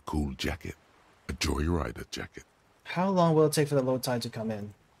 maybe a cool jacket. A joyrider jacket. How long will it take for the low tide to come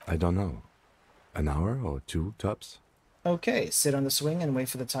in? I don't know. An hour or two, tops? Okay, sit on the swing and wait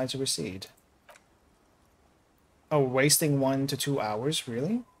for the tide to recede. Oh, wasting 1 to 2 hours,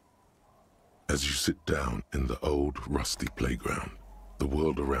 really? As you sit down in the old, rusty playground, the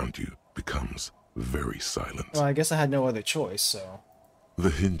world around you becomes very silent. Well, I guess I had no other choice, so... The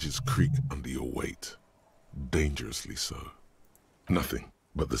hinges creak under your weight. Dangerously so. Nothing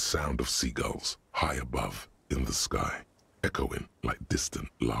but the sound of seagulls high above in the sky, echoing like distant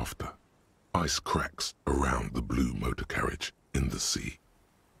laughter. Ice cracks around the blue motor carriage in the sea.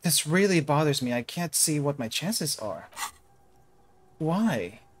 This really bothers me. I can't see what my chances are.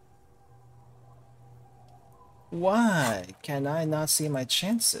 Why? Why can I not see my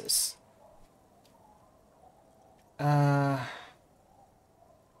chances?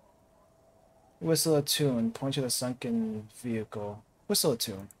 Whistle a tune. Point to the sunken vehicle. Whistle a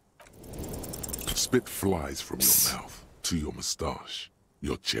tune. Spit flies from your mouth to your moustache,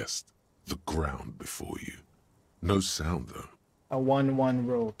 your chest, the ground before you. No sound, though. A 1-1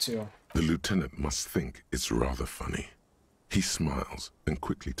 roll, too. The lieutenant must think it's rather funny. He smiles and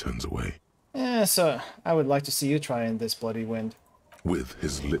quickly turns away. Yeah, so I would like to see you try in this bloody wind. With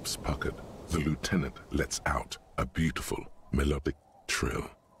his lips puckered, the lieutenant lets out a beautiful, melodic trill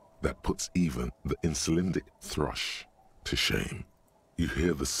that puts even the insulindic thrush to shame. You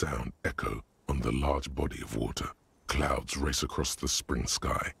hear the sound echo on the large body of water. Clouds race across the spring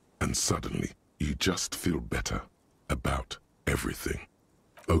sky, and suddenly you just feel better about everything.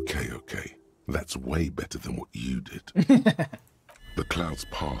 Okay, that's way better than what you did. The clouds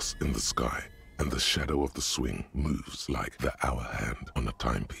pass in the sky, and the shadow of the swing moves like the hour hand on a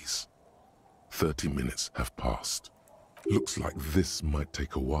timepiece. 30 minutes have passed. Looks like this might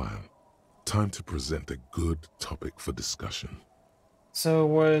take a while. Time to present a good topic for discussion. So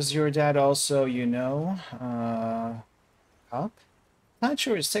was your dad also, cop? Not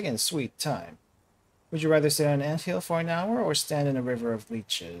sure it's taking a sweet time. Would you rather sit on an anthill for an hour or stand in a river of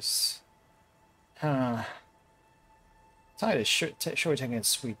leeches? Tide is sure taking a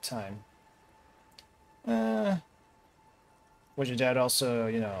sweet time. Was your dad also,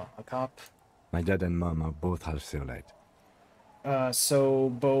 a cop? My dad and mom are both half Seolite. So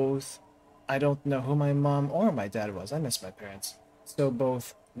both... I don't know who my mom or my dad was. I miss my parents. So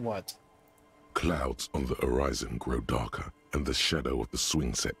both what? Clouds on the horizon grow darker, and the shadow of the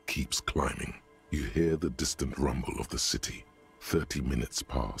swing set keeps climbing. You hear the distant rumble of the city. 30 minutes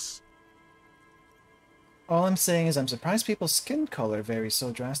pass. All I'm saying is I'm surprised people's skin color varies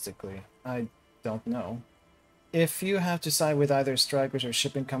so drastically. I don't know. If you have to side with either strikers or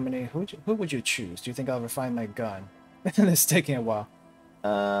shipping company, who would you choose? Do you think I'll ever find my gun? It's taking a while.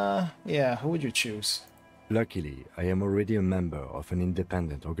 Yeah, who would you choose? Luckily, I am already a member of an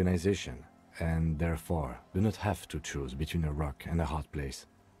independent organization, and therefore do not have to choose between a rock and a hard place.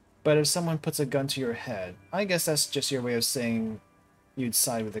 But if someone puts a gun to your head, I guess that's just your way of saying you'd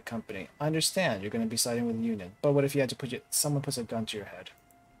side with the company. I understand you're going to be siding with the union, but what if you had to someone puts a gun to your head?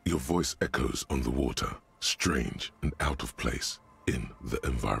 Your voice echoes on the water, strange and out of place in the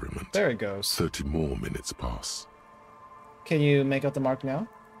environment. There it goes. 30 more minutes pass. Can you make out the mark now?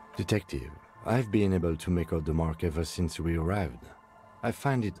 Detective, I've been able to make out the mark ever since we arrived. I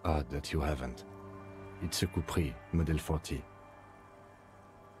find it odd that you haven't. It's a Coupris, Model 40.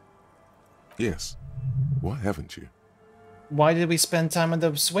 Yes. Why haven't you? Why did we spend time on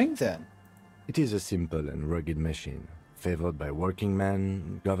the swing then? It is a simple and rugged machine, favored by working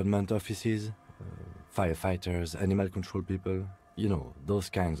men, government offices, firefighters, animal control people, you know, those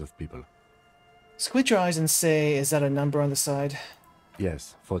kinds of people. Squint your eyes and say, is that a number on the side?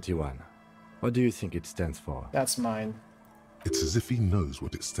 Yes, 41. What do you think it stands for? That's mine. It's as if he knows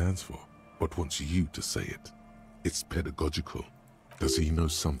what it stands for, but wants you to say it. It's pedagogical. Does he know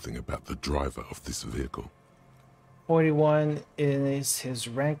something about the driver of this vehicle? 41 is his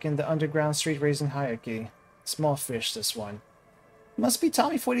rank in the underground street racing hierarchy. Small fish, this one. Must be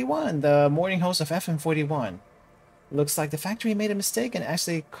Tommy 41, the morning host of FM 41. Looks like the factory made a mistake and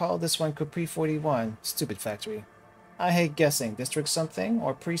actually called this one Capri 41. Stupid factory. I hate guessing. District something,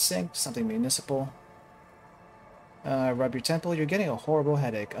 or precinct, something municipal. Rub your temple, you're getting a horrible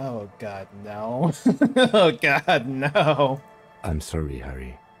headache. Oh god, no. Oh god, no. I'm sorry,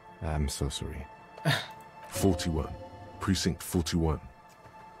 Harry. I'm so sorry. 41. Precinct 41.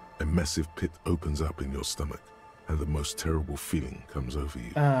 A massive pit opens up in your stomach, and the most terrible feeling comes over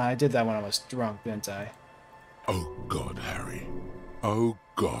you. I did that when I was drunk, didn't I? Oh God, Harry. Oh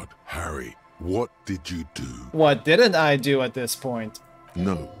God, Harry. What did you do? What didn't I do at this point?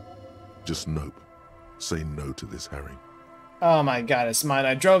 No. Just nope. Say no to this, Harry. Oh my god, it's mine.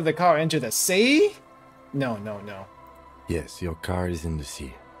 I drove the car into the sea? No, no, no. Yes, your car is in the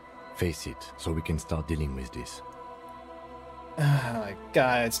sea. Face it, so we can start dealing with this. Oh my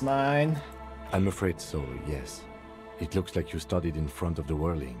god, it's mine. I'm afraid so, yes. It looks like you started in front of the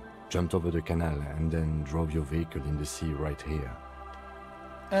whirling, jumped over the canal, and then drove your vehicle in the sea right here.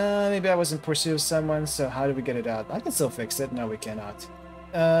 Maybe I was in pursuit of someone, so how do we get it out? I can still fix it. No, we cannot.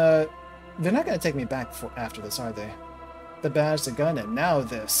 They're not gonna take me back after this, are they? The badge, the gun, and now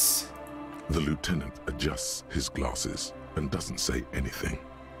this. The lieutenant adjusts his glasses and doesn't say anything.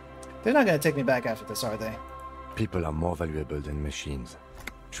 They're not gonna take me back after this, are they? People are more valuable than machines.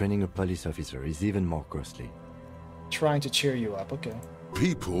 Training a police officer is even more costly. Trying to cheer you up, okay.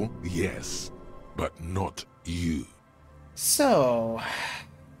 People, yes, but not you. So,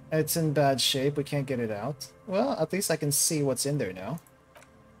 it's in bad shape, we can't get it out. Well, at least I can see what's in there now.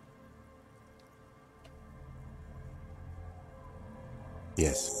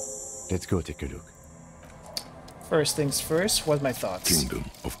 Yes, let's go take a look. First things first, what are my thoughts? Kingdom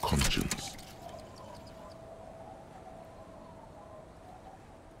of Conscience.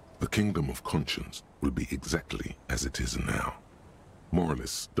 The Kingdom of Conscience will be exactly as it is now.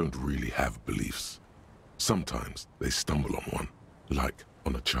 Moralists don't really have beliefs. Sometimes they stumble on one, like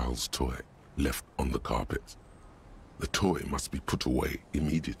on a child's toy left on the carpet. The toy must be put away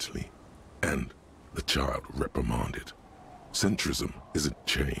immediately, and the child reprimanded. Centrism isn't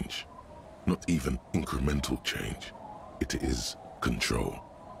change, not even incremental change. It is control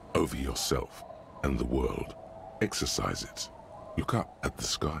over yourself and the world. Exercise it. Look up at the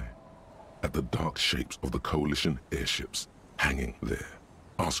sky, at the dark shapes of the coalition airships hanging there.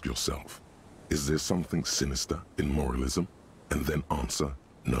 Ask yourself, is there something sinister in moralism? And then answer,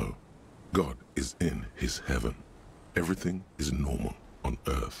 no. God is in his heaven. Everything is normal on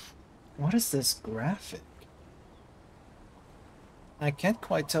earth. What is this graphic? I can't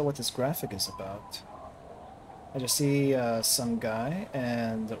quite tell what this graphic is about. I just see some guy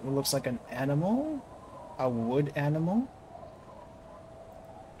and it looks like an animal, a wood animal.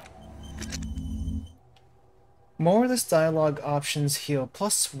 Moralist dialogue options heal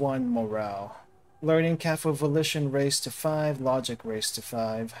 +1 morale. Learning careful volition raised to 5, logic raised to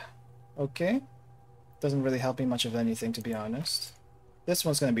 5. Okay. Doesn't really help me much of anything, to be honest. This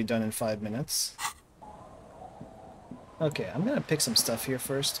one's gonna be done in 5 minutes. Okay, I'm gonna pick some stuff here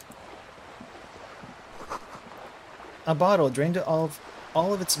first. A bottle drained to all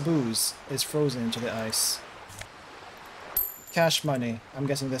of its booze is frozen into the ice. Cash money. I'm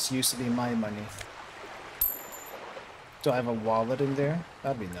guessing this used to be my money. Do I have a wallet in there?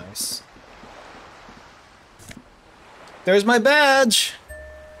 That'd be nice. There's my badge!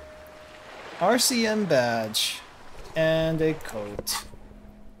 RCM badge. And a coat.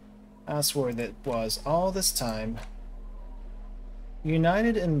 That's where it was all this time.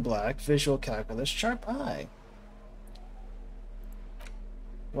 United in black, visual calculus, sharp eye.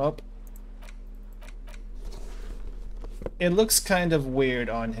 Well, it looks kind of weird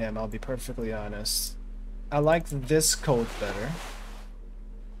on him, I'll be perfectly honest. I like this coat better.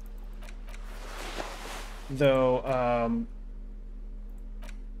 Though,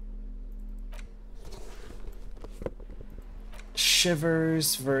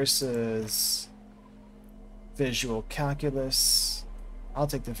 Shivers versus visual calculus. I'll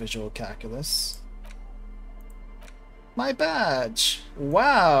take the visual calculus. My badge!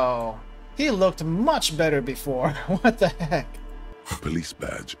 Wow! He looked much better before. What the heck? A police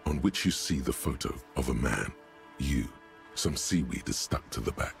badge on which you see the photo of a man. You. Some seaweed is stuck to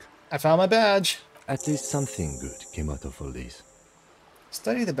the back. I found my badge. At least something good came out of all this.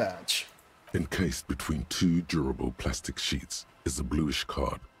 Study the badge. Encased between two durable plastic sheets is a bluish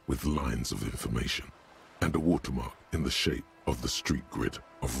card with lines of information and a watermark in the shape of the street grid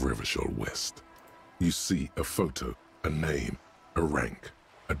of Revachol West. You see a photo, a name, a rank,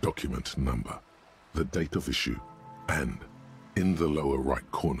 a document number, the date of issue, and, in the lower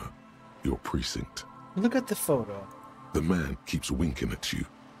right corner, your precinct. Look at the photo. The man keeps winking at you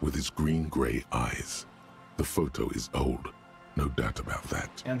with his green-gray eyes. The photo is old, no doubt about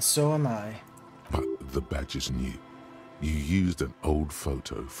that. And so am I. But the badge is new. You used an old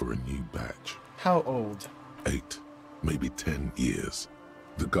photo for a new badge. How old? 8, maybe 10 years.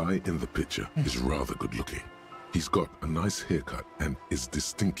 The guy in the picture is rather good-looking. He's got a nice haircut and is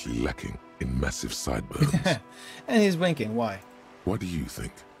distinctly lacking in massive sideburns. And he's winking. Why? What do you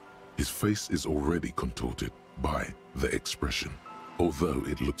think? His face is already contorted by the expression, although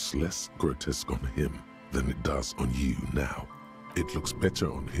it looks less grotesque on him than it does on you now. It looks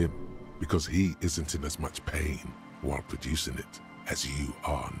better on him because he isn't in as much pain while producing it as you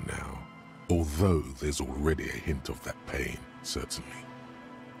are now. Although there's already a hint of that pain, certainly.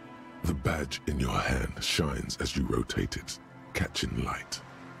 The badge in your hand shines as you rotate it, catching light.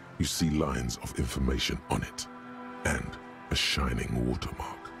 You see lines of information on it, and a shining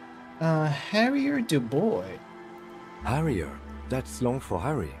watermark. Harrier Dubois. Harrier? That's long for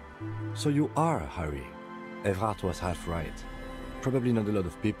Harry. So you are Harry. Evrard was half right. Probably not a lot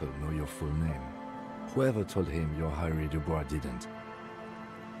of people know your full name. Whoever told him you're Harry Dubois didn't.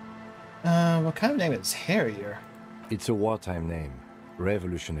 What kind of name is Harrier? It's a wartime name.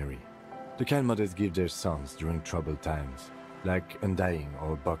 Revolutionary. The kind mothers give their sons during troubled times, like Undying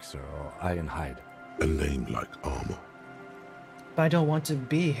or Boxer or Ironhide. A name like armor. But I don't want to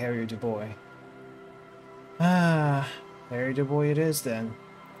be Harrier Dubois. Ah, Harrier Dubois it is then.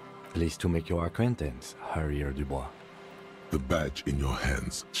 Pleased to make your acquaintance, Harrier Dubois. The badge in your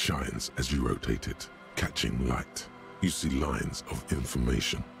hands shines as you rotate it, catching light. You see lines of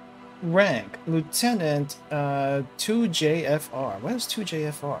information. Rank, Lieutenant 2JFR. What is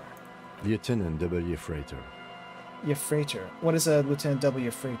 2JFR? Lieutenant W. Freighter. Yeah, Freighter. What is a Lieutenant W.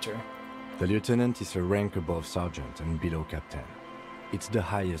 Freighter? The lieutenant is a rank above sergeant and below captain. It's the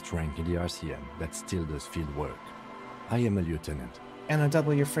highest rank in the RCM that still does field work. I am a lieutenant. And a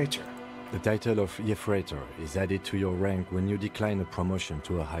W. Freighter. The title of Freighter is added to your rank when you decline a promotion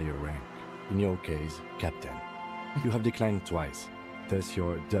to a higher rank. In your case, captain. You have declined twice, thus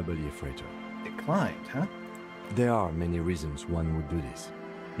you're W. Freighter. Declined, huh? There are many reasons one would do this.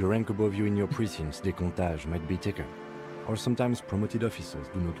 The rank above you in your precinct's décomptage might be taken, or sometimes promoted officers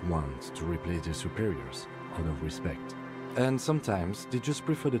do not want to replace their superiors out of respect. And sometimes they just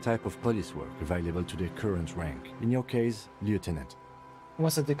prefer the type of police work available to their current rank, in your case, lieutenant.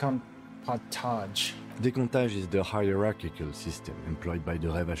 What's a décomptage? Décomptage is the hierarchical system employed by the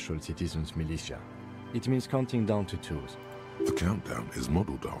Revachol citizens' militia. It means counting down to twos. The countdown is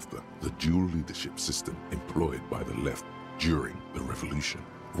modeled after the dual leadership system employed by the left during the revolution,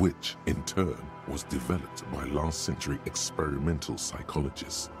 which in turn was developed by last century experimental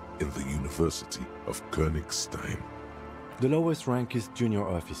psychologists in the University of Königstein. The lowest rank is junior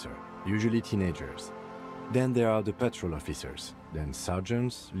officer, usually teenagers. Then there are the patrol officers, then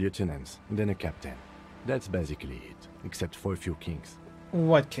sergeants, lieutenants, then a captain. That's basically it, except for a few kinks.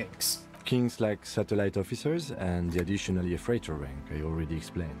 What kinks? Kinks like satellite officers and the additional freighter rank I already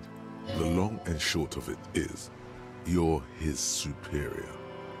explained. The long and short of it is, you're his superior.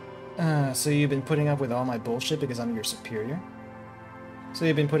 So you've been putting up with all my bullshit because I'm your superior? So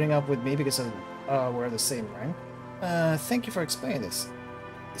you've been putting up with me because we're the same rank? Thank you for explaining this.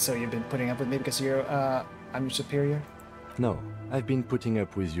 So you've been putting up with me because I'm your superior? No, I've been putting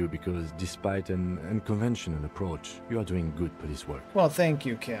up with you because despite an unconventional approach, you are doing good police work. Well, thank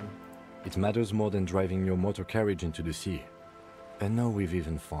you, Kim. It matters more than driving your motor carriage into the sea. And now we've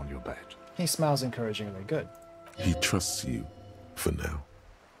even found your badge. He smiles encouragingly. Good. He trusts you, for now.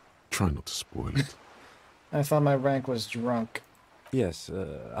 Try not to spoil it. I thought my rank was drunk. Yes,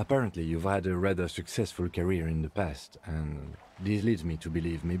 apparently you've had a rather successful career in the past, and this leads me to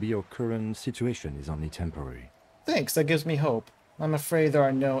believe maybe your current situation is only temporary. Thanks, that gives me hope. I'm afraid there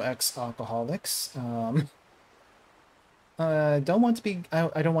are no ex-alcoholics. I don't want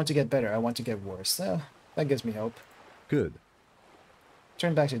to get better, I want to get worse. That gives me hope. Good.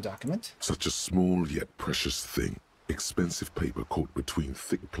 Turn back to the document. Such a small yet precious thing. Expensive paper caught between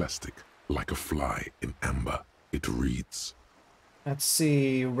thick plastic, like a fly in amber. It reads... Let's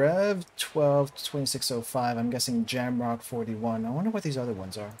see, Rev 12-2605, I'm guessing Jamrock 41. I wonder what these other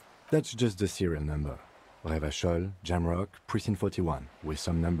ones are. That's just the serial number. Rev Ashol, Jamrock, Precinct 41, with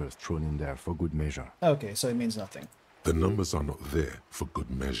some numbers thrown in there for good measure. Okay, so it means nothing. The numbers are not there for good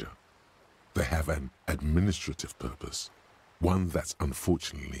measure. They have an administrative purpose, one that's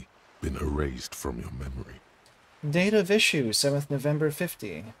unfortunately been erased from your memory. Date of issue, 7th November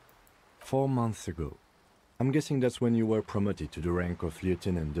 50. 4 months ago. I'm guessing that's when you were promoted to the rank of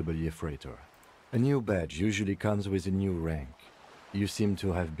Lieutenant W. Freighter. A new badge usually comes with a new rank. You seem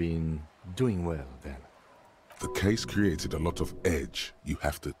to have been doing well then. The case created a lot of edge you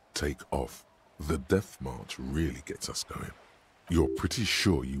have to take off. The death march really gets us going. You're pretty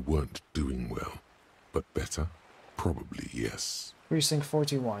sure you weren't doing well, but better? Probably yes. Precinct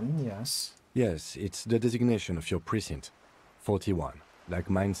 41, yes. Yes, it's the designation of your precinct. 41,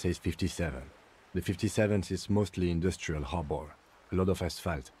 like mine says 57. The 57th is mostly industrial harbor, a lot of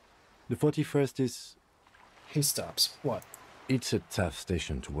asphalt. The 41st is... He stops. What? It's a tough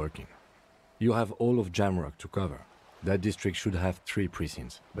station to work in. You have all of Jamrock to cover. That district should have 3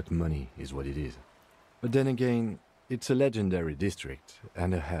 precincts, but money is what it is. But then again, it's a legendary district,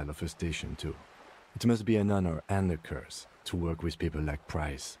 and a hell of a station too. It must be an honor and a curse to work with people like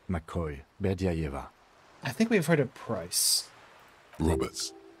Price, McCoy, Berdiaeva. I think we've heard of Price.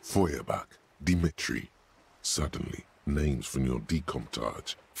 Roberts, Feuerbach, Dimitri. Suddenly, names from your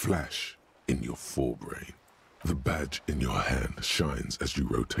decomptage flash in your forebrain. The badge in your hand shines as you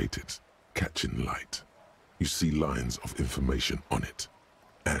rotate it, catching light. You see lines of information on it,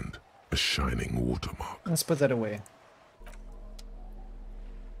 and a shining watermark. Let's put that away.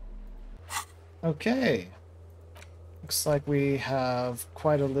 Okay. Looks like we have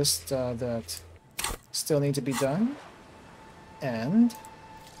quite a list that still need to be done. And...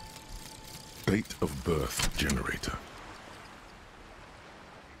 Date of birth generator.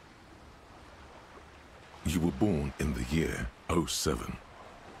 You were born in the year 07.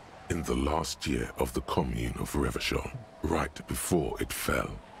 In the last year of the commune of Revachol, right before it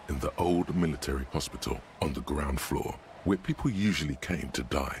fell, in the old military hospital on the ground floor, where people usually came to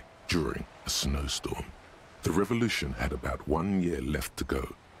die during a snowstorm. The revolution had about 1 year left to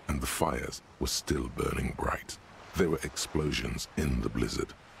go, and the fires were still burning bright. There were explosions in the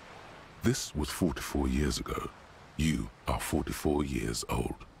blizzard. This was 44 years ago. You are 44 years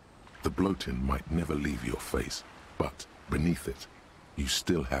old. The bloating might never leave your face, but beneath it, you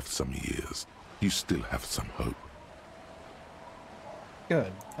still have some years. You still have some hope.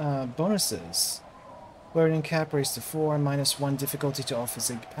 Good. Bonuses. Learning cap raised to 4, -1 difficulty to all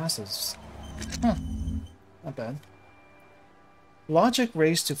physique passes. Huh. Not bad. Logic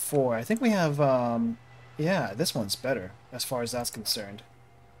raised to 4. I think we have, yeah, this one's better, as far as that's concerned.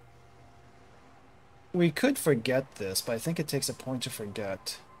 We could forget this, but I think it takes a point to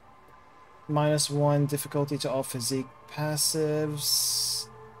forget. -1 difficulty to all physique passives.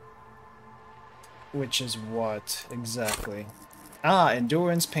 Which is what, exactly? Ah,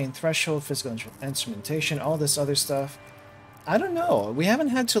 endurance, pain threshold, physical instrumentation, all this other stuff. I don't know. We haven't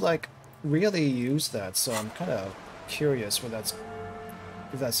had to, like, really use that, so I'm kind of curious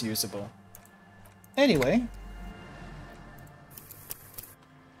if that's usable. Anyway.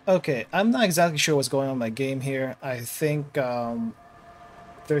 Okay, I'm not exactly sure what's going on in my game here. I think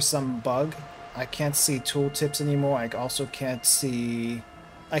there's some bug. I can't see tooltips anymore. I also can't see...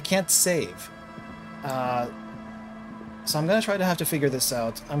 I can't save. So I'm gonna try to have to figure this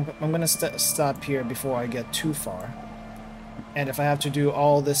out. I'm gonna stop here before I get too far. And if I have to do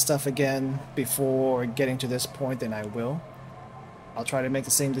all this stuff again before getting to this point, then I will. I'll try to make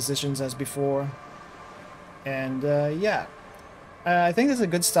the same decisions as before. And yeah. I think this is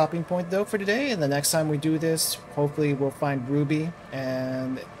a good stopping point though for today, and the next time we do this, hopefully we'll find Ruby,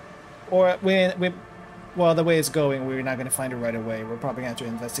 and... Or, well, the way it's going, we're not going to find it right away. We're probably going to have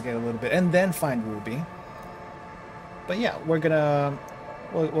to investigate a little bit, and then find Ruby. But yeah, we'll get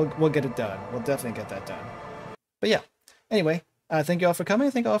it done. We'll definitely get that done. But yeah, anyway, thank you all for coming.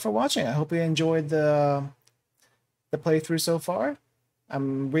 Thank you all for watching. I hope you enjoyed the playthrough so far.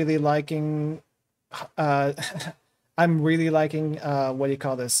 I'm really liking I'm really liking what do you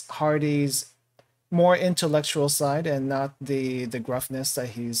call this, Hardy's more intellectual side and not the gruffness that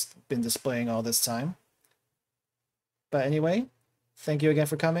he's been displaying all this time. But anyway, thank you again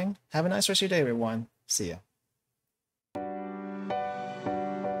for coming. Have a nice rest of your day, everyone. See ya.